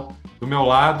 minutos. Então, do meu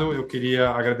lado, eu queria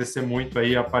agradecer muito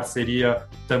aí a parceria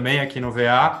também aqui no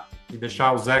VA e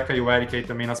deixar o Zeca e o Eric aí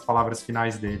também nas palavras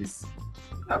finais deles.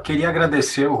 Eu queria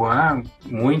agradecer o Juan,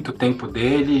 muito tempo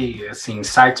dele, assim,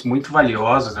 insights muito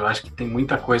valiosos. Eu acho que tem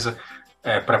muita coisa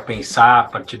para pensar a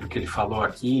partir do que ele falou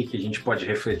aqui, que a gente pode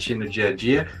refletir no dia a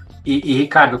dia. E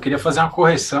Ricardo, eu queria fazer uma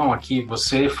correção aqui.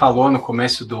 Você falou no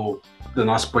começo do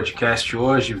nosso podcast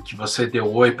hoje que você deu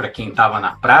oi para quem estava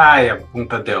na praia,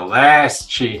 Punta del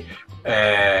Este,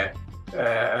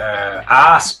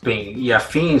 Aspen e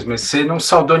afins, mas você não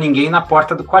saudou ninguém na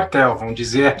porta do quartel. Vamos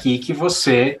dizer aqui que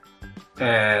você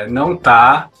não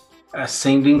está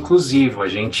sendo inclusivo. A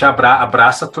gente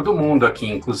abraça todo mundo aqui,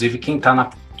 inclusive quem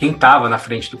estava na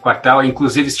frente do quartel.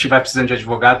 Inclusive, se estiver precisando de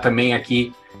advogado também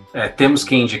aqui, temos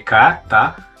que indicar,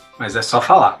 tá? Mas é só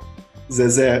falar.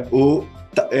 Zezé,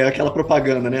 é aquela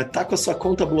propaganda, né? Tá com a sua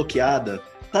conta bloqueada,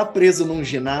 tá preso num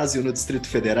ginásio no Distrito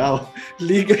Federal,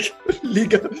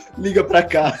 liga pra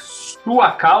cá.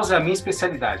 Sua causa é a minha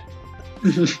especialidade.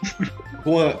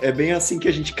 Juan, é bem assim que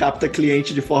a gente capta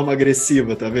cliente de forma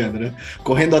agressiva, tá vendo, né?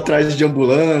 Correndo atrás de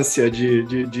ambulância,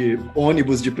 de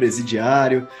ônibus de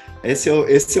presidiário. Esse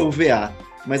é o VA.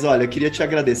 Mas olha, eu queria te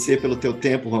agradecer pelo teu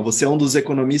tempo, Juan. Você é um dos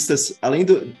economistas, além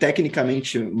do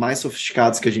tecnicamente mais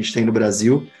sofisticados que a gente tem no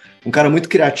Brasil, um cara muito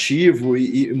criativo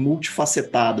e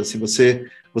multifacetado. Assim,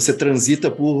 você transita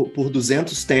por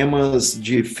 200 temas,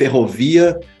 de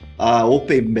ferrovia, a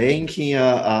open banking,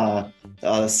 a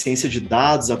ciência de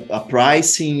dados, a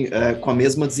pricing, com a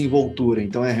mesma desenvoltura.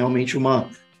 Então é realmente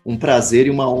um prazer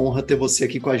e uma honra ter você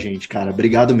aqui com a gente, cara.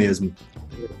 Obrigado mesmo.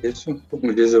 Isso,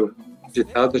 como diz o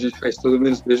ditado, a gente faz tudo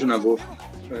menos beijo na boca.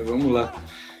 Mas vamos lá,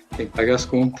 tem que pagar as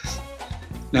contas.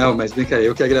 Não, mas vem cá,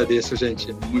 eu que agradeço,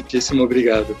 gente. Muitíssimo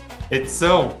obrigado.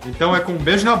 Edição, então é com um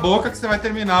beijo na boca que você vai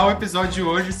terminar o episódio de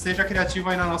hoje. Seja criativo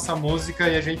aí na nossa música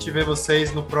e a gente vê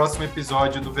vocês no próximo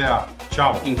episódio do VA.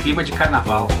 Tchau. Em clima de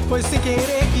carnaval. Foi sem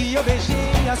querer que eu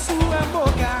beijei a sua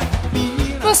boca.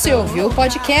 Você ouviu o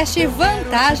podcast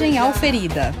Vantagem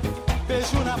Alferida.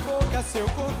 Beijo na boca.